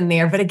going to happen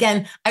there. But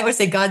again, I would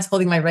say God's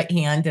holding my right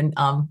hand, and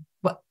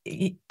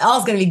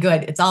all's going to be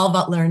good. It's all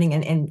about learning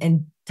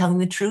and telling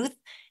the truth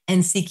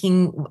and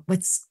seeking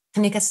what's to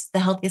make us the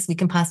healthiest we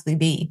can possibly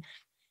be.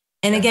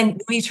 And again,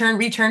 we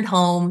returned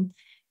home.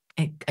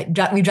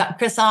 We dropped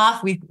Chris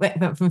off. We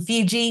went from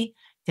Fiji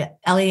to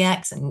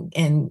LAX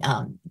and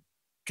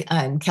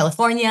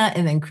California.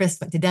 And then Chris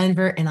went to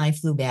Denver, and I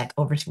flew back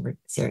over to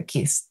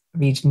Syracuse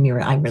region near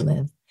where I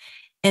live.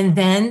 And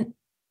then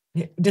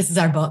this is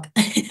our book.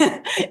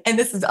 And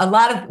this is a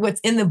lot of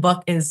what's in the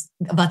book is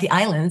about the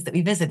islands that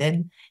we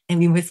visited. And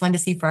we just wanted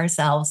to see for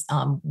ourselves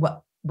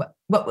what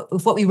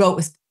we wrote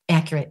was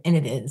accurate. And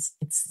it is.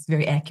 It's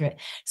very accurate.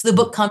 So the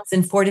book comes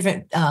in 4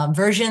 different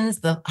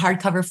versions: the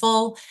hardcover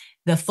full,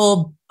 the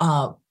full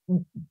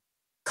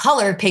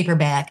color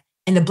paperback,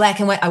 and the black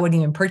and white. I wouldn't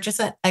even purchase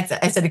it. I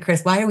said to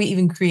Chris, why are we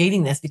even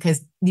creating this?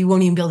 Because you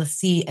won't even be able to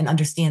see and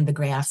understand the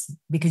graphs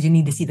because you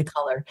need to see the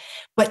color.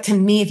 But to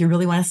me, if you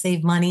really want to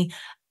save money,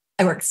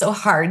 I worked so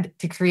hard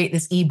to create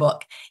this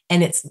ebook,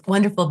 and it's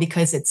wonderful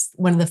because it's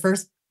one of the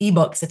first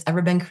ebooks that's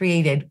ever been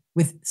created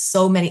with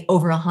so many,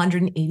 over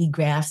 180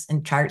 graphs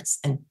and charts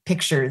and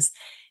pictures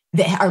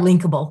that are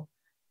linkable.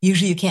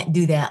 Usually you can't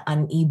do that on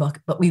an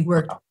ebook, but we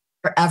worked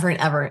forever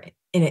and ever,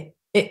 and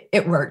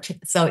it worked.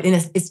 So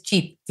it's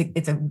cheap.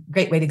 It's a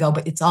great way to go,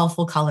 but it's all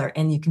full color,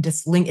 and you can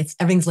just link.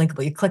 Everything's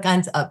linkable. You click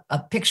on a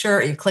picture,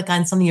 or you click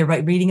on something you're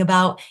reading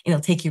about, and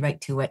it'll take you right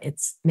to it.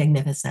 It's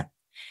magnificent.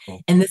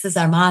 Cool. And this is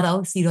our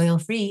motto: seed oil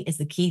free is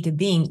the key to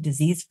being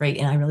disease free.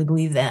 And I really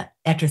believe that,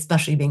 after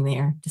especially being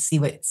there to see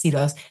what seed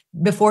oils,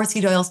 before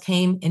seed oils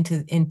came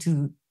into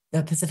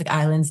the Pacific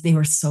Islands, they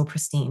were so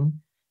pristine.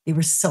 They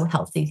were so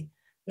healthy.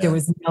 Yeah. There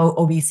was no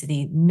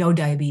obesity, no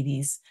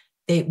diabetes.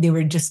 They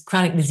were just,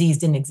 chronic disease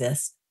didn't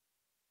exist.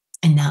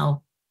 And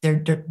now they're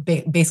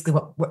basically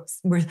what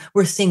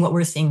we're seeing, what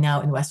we're seeing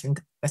now in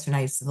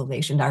westernized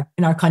civilization,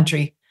 in our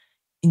country,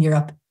 in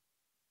Europe.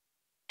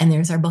 And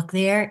there's our book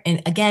there.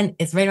 And again,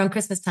 it's right around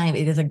Christmas time.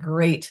 It is a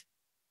great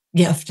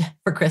gift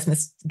for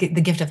Christmas, the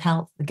gift of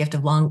health, the gift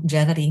of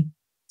longevity.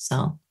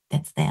 So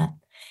that's that.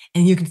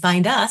 And you can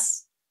find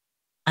us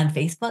on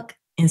Facebook,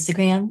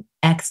 Instagram,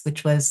 X,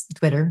 which was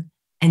Twitter,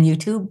 and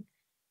YouTube.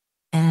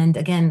 And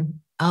again,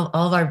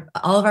 all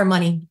of our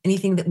money,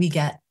 anything that we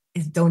get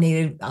is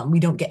donated. We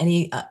don't get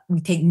any,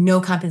 we take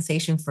no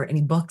compensation for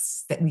any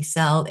books that we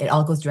sell. It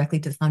all goes directly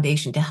to the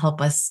foundation to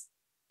help us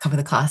cover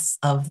the costs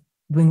of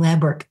doing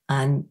lab work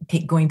on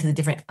going to the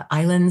different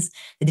islands,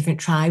 the different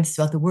tribes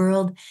throughout the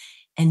world,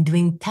 and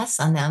doing tests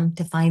on them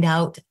to find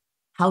out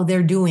how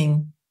they're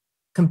doing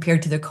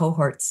compared to their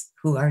cohorts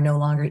who are no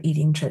longer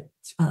eating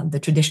the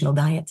traditional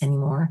diets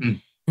anymore.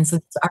 Mm. And so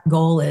our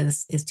goal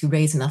is to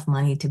raise enough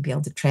money to be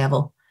able to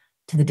travel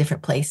to the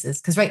different places.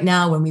 Because right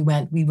now, when we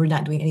went, we were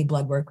not doing any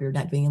blood work. We were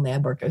not doing any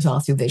lab work. It was all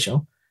through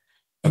visual.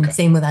 And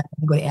same with that,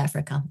 we go to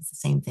Africa. It's the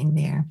same thing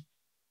there.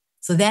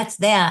 So that's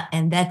that.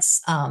 And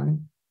that's,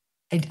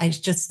 there's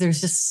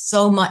just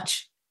so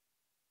much,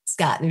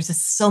 Scott, there's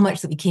just so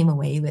much that we came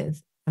away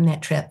with from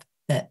that trip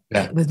that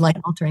it was life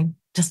altering,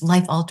 just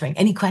life altering.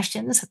 Any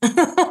questions?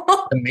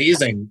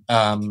 Amazing.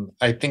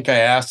 I think I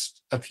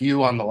asked a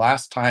few on the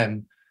last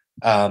time.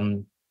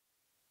 I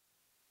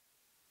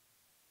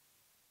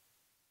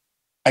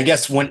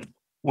guess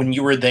when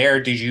you were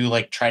there, did you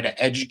like try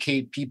to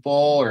educate people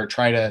or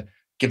try to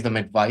give them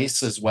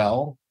advice as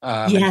well?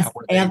 Yes, and how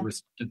were they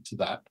receptive to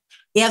that?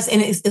 Yes,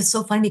 and it's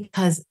so funny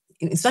because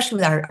especially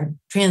with our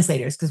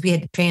translators, because we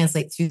had to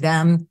translate through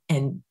them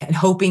and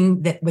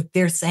hoping that what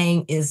they're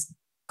saying is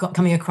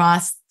coming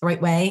across the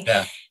right way.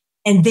 Yeah.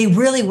 And they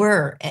really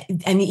were. I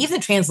mean, even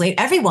the translate,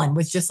 everyone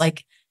was just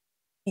like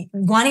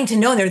wanting to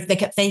know. They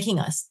kept thanking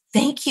us.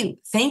 Thank you,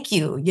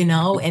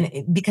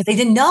 and because they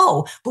didn't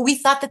know, but we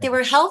thought that they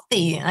were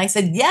healthy. And I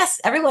said, yes,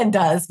 everyone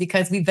does,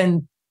 because we've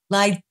been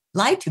lied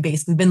to,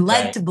 basically. We've been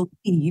led to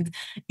believe,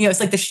 it's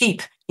like the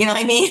sheep, you know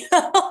what I mean?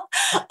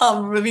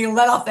 We're being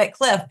let off that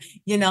cliff,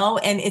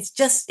 and it's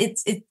just,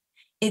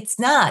 it's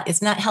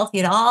not healthy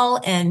at all.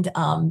 And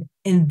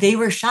they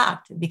were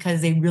shocked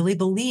because they really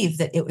believed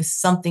that it was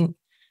something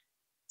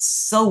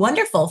so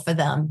wonderful for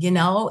them, and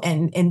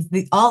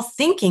all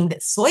thinking that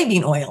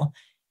soybean oil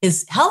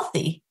is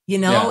healthy,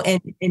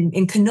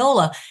 and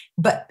canola,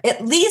 but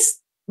at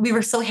least we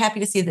were so happy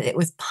to see that it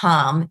was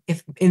palm,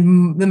 if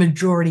in the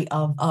majority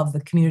of the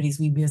communities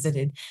we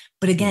visited.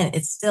 But again,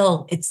 it's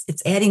still, it's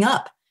adding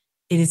up.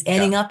 It is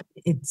adding up.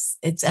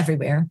 It's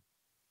everywhere.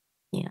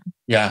 Yeah.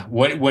 Yeah.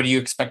 What do you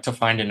expect to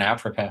find in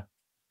Africa?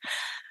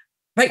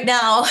 Right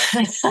now,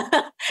 and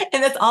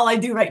that's all I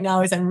do right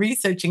now is I'm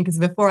researching, because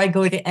before I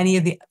go to any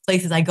of the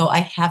places I go, I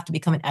have to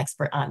become an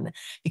expert on them,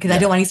 because I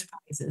don't want any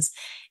surprises.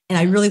 And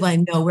I really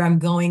want to know where I'm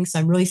going. So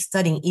I'm really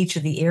studying each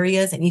of the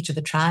areas and each of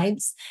the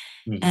tribes.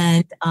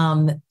 And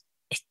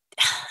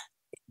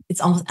it's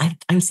almost,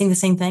 I'm seeing the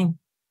same thing.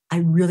 I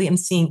really am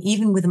seeing,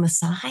 even with the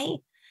Maasai,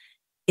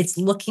 it's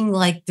looking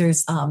like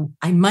there's,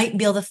 I might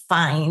be able to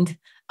find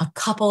a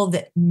couple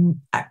that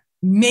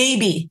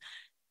maybe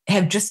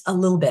have just a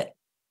little bit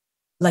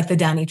like the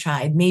Dani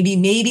tribe, maybe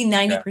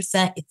 90%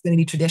 it's going to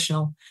be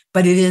traditional,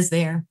 but it is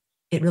there.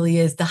 It really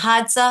is. The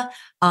Hadza,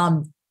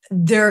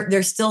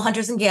 they're still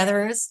hunters and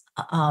gatherers,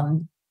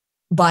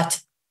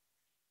 but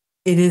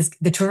it is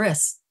the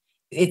tourists.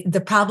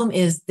 The problem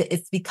is that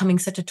it's becoming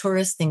such a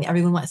tourist thing.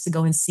 Everyone wants to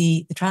go and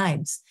see the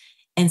tribes.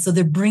 And so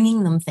they're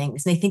bringing them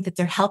things. They think that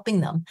they're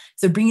helping them.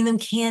 So they're bringing them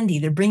candy.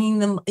 They're bringing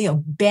them,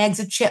 bags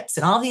of chips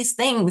and all these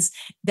things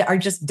that are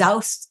just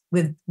doused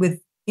with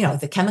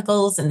the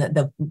chemicals and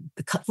the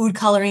food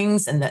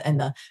colorings and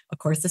the of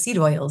course the seed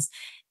oils,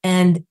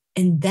 and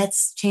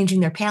that's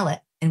changing their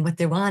palate and what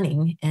they're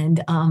wanting.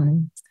 And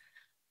I'm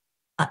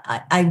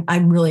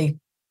really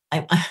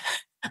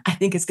I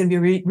think it's going to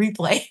be a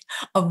replay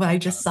of what I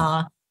just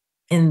saw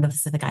in the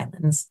Pacific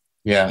Islands.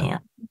 Yeah.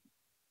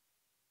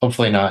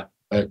 Hopefully not,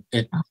 but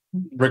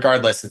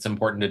regardless, it's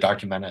important to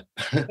document it.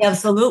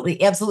 Absolutely.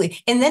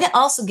 And then it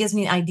also gives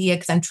me an idea,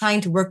 because I'm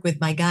trying to work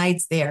with my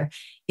guides there,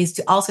 is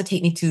to also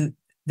take me to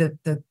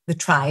the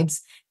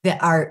tribes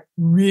that are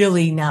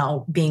really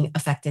now being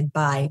affected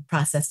by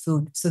processed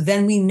food. So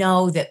then we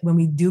know that when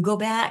we do go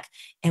back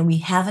and we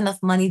have enough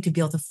money to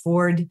be able to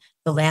afford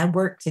the lab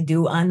work to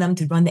do on them,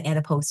 to run the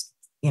adipose,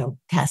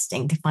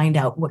 testing to find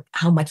out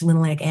how much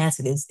linoleic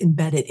acid is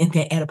embedded in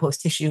that adipose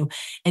tissue,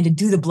 and to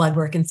do the blood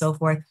work and so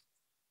forth,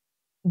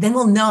 then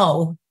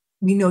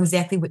we know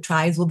exactly what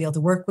tribes we'll be able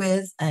to work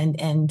with,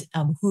 and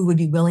who would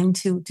be willing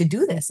to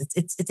do this.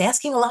 It's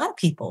asking a lot of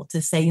people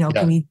to say,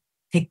 can we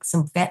take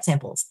some fat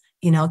samples?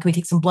 Can we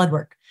take some blood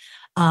work?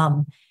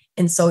 And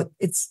so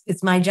it's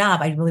my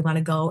job. I really want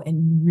to go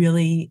and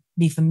really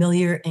be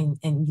familiar and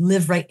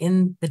live right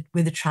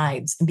with the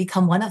tribes and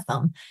become one of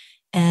them,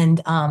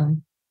 and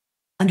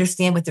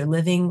understand what they're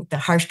living, the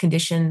harsh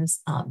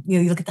conditions.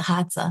 You look at the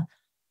Hadza.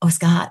 Oh,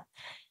 Scott,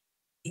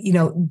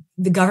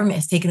 the government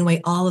has taken away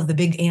all of the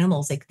big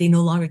animals. Like, they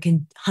no longer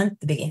can hunt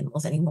the big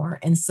animals anymore.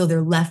 And so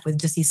they're left with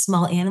just these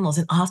small animals.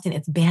 And often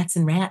it's bats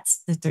and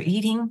rats that they're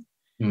eating.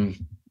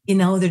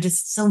 They're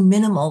just so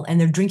minimal, and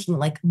they're drinking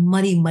like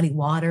muddy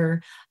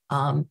water.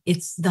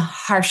 It's the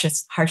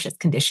harshest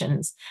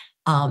conditions.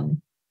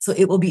 So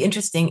it will be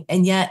interesting.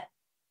 And yet,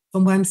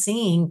 from what I'm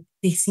seeing,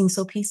 they seem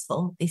so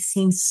peaceful. They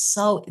seem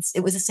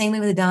it was the same way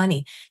with the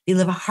Dani. They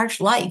live a harsh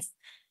life,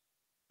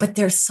 but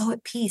they're so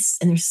at peace,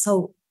 and they're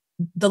so,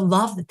 the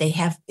love that they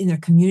have in their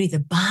community, the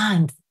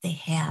bond that they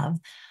have.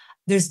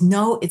 There's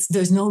no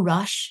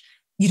rush.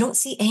 You don't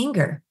see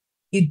anger.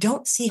 You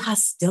don't see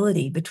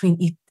hostility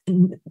between.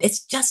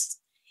 It's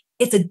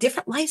a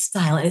different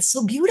lifestyle, and it's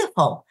so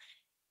beautiful.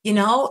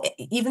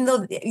 Even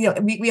though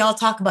we all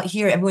talk about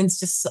here, everyone's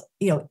just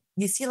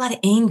you see a lot of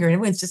anger, and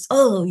everyone's just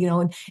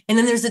and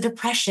then there's the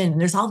depression,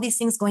 and there's all these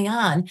things going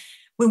on.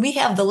 When we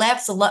have the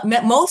labs,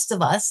 most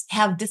of us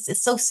have this.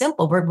 It's so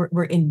simple.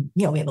 We're in,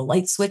 we have a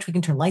light switch. We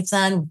can turn lights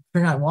on,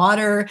 turn on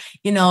water,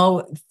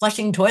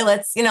 flushing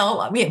toilets, we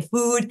have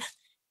food.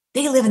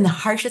 They live in the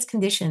harshest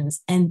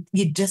conditions, and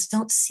you just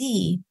don't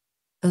see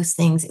those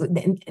things.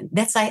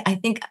 That's, I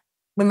think,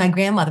 when my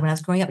grandmother, when I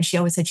was growing up, she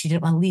always said she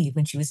didn't want to leave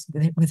when she was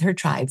with her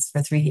tribes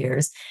for 3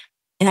 years.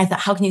 And I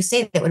thought, how can you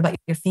say that? What about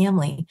your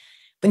family?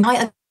 But now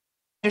I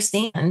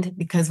understand,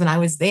 because when I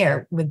was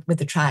there with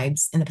the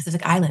tribes in the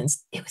Pacific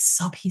Islands, it was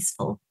so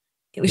peaceful.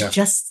 It was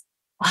just,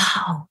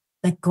 wow,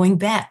 like going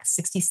back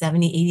 60,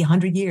 70, 80,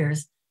 100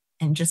 years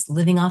and just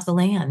living off the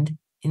land.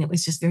 And it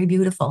was just very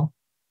beautiful,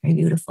 very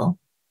beautiful.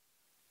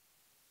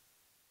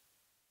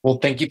 Well,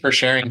 thank you for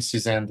sharing,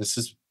 Suzanne. This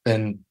has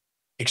been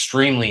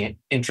extremely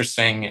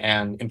interesting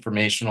and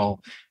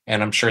informational,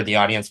 and I'm sure the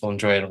audience will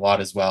enjoy it a lot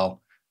as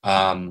well.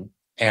 And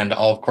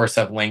I'll, of course,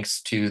 have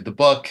links to the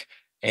book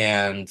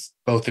and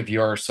both of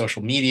your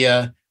social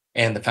media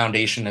and the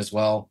foundation as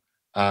well.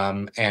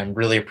 And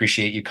really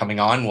appreciate you coming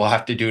on. We'll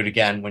have to do it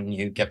again when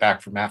you get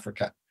back from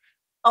Africa.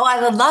 Oh,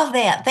 I would love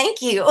that.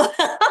 Thank you.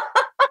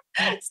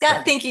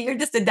 Scott, thank you. You're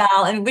just a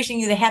doll, and wishing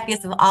you the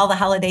happiest of all the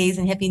holidays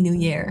and Happy New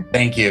Year.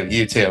 Thank you.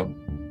 You too.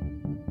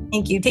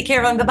 Thank you. Take care,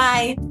 everyone.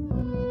 Goodbye.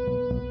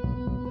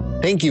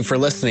 Thank you for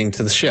listening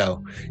to the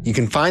show. You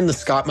can find The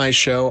Scott Mize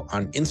Show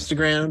on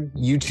Instagram,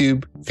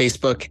 YouTube,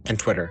 Facebook, and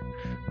Twitter.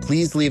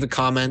 Please leave a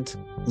comment,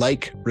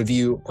 like,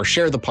 review, or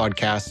share the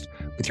podcast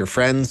with your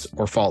friends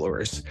or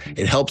followers.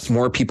 It helps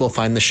more people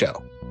find the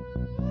show.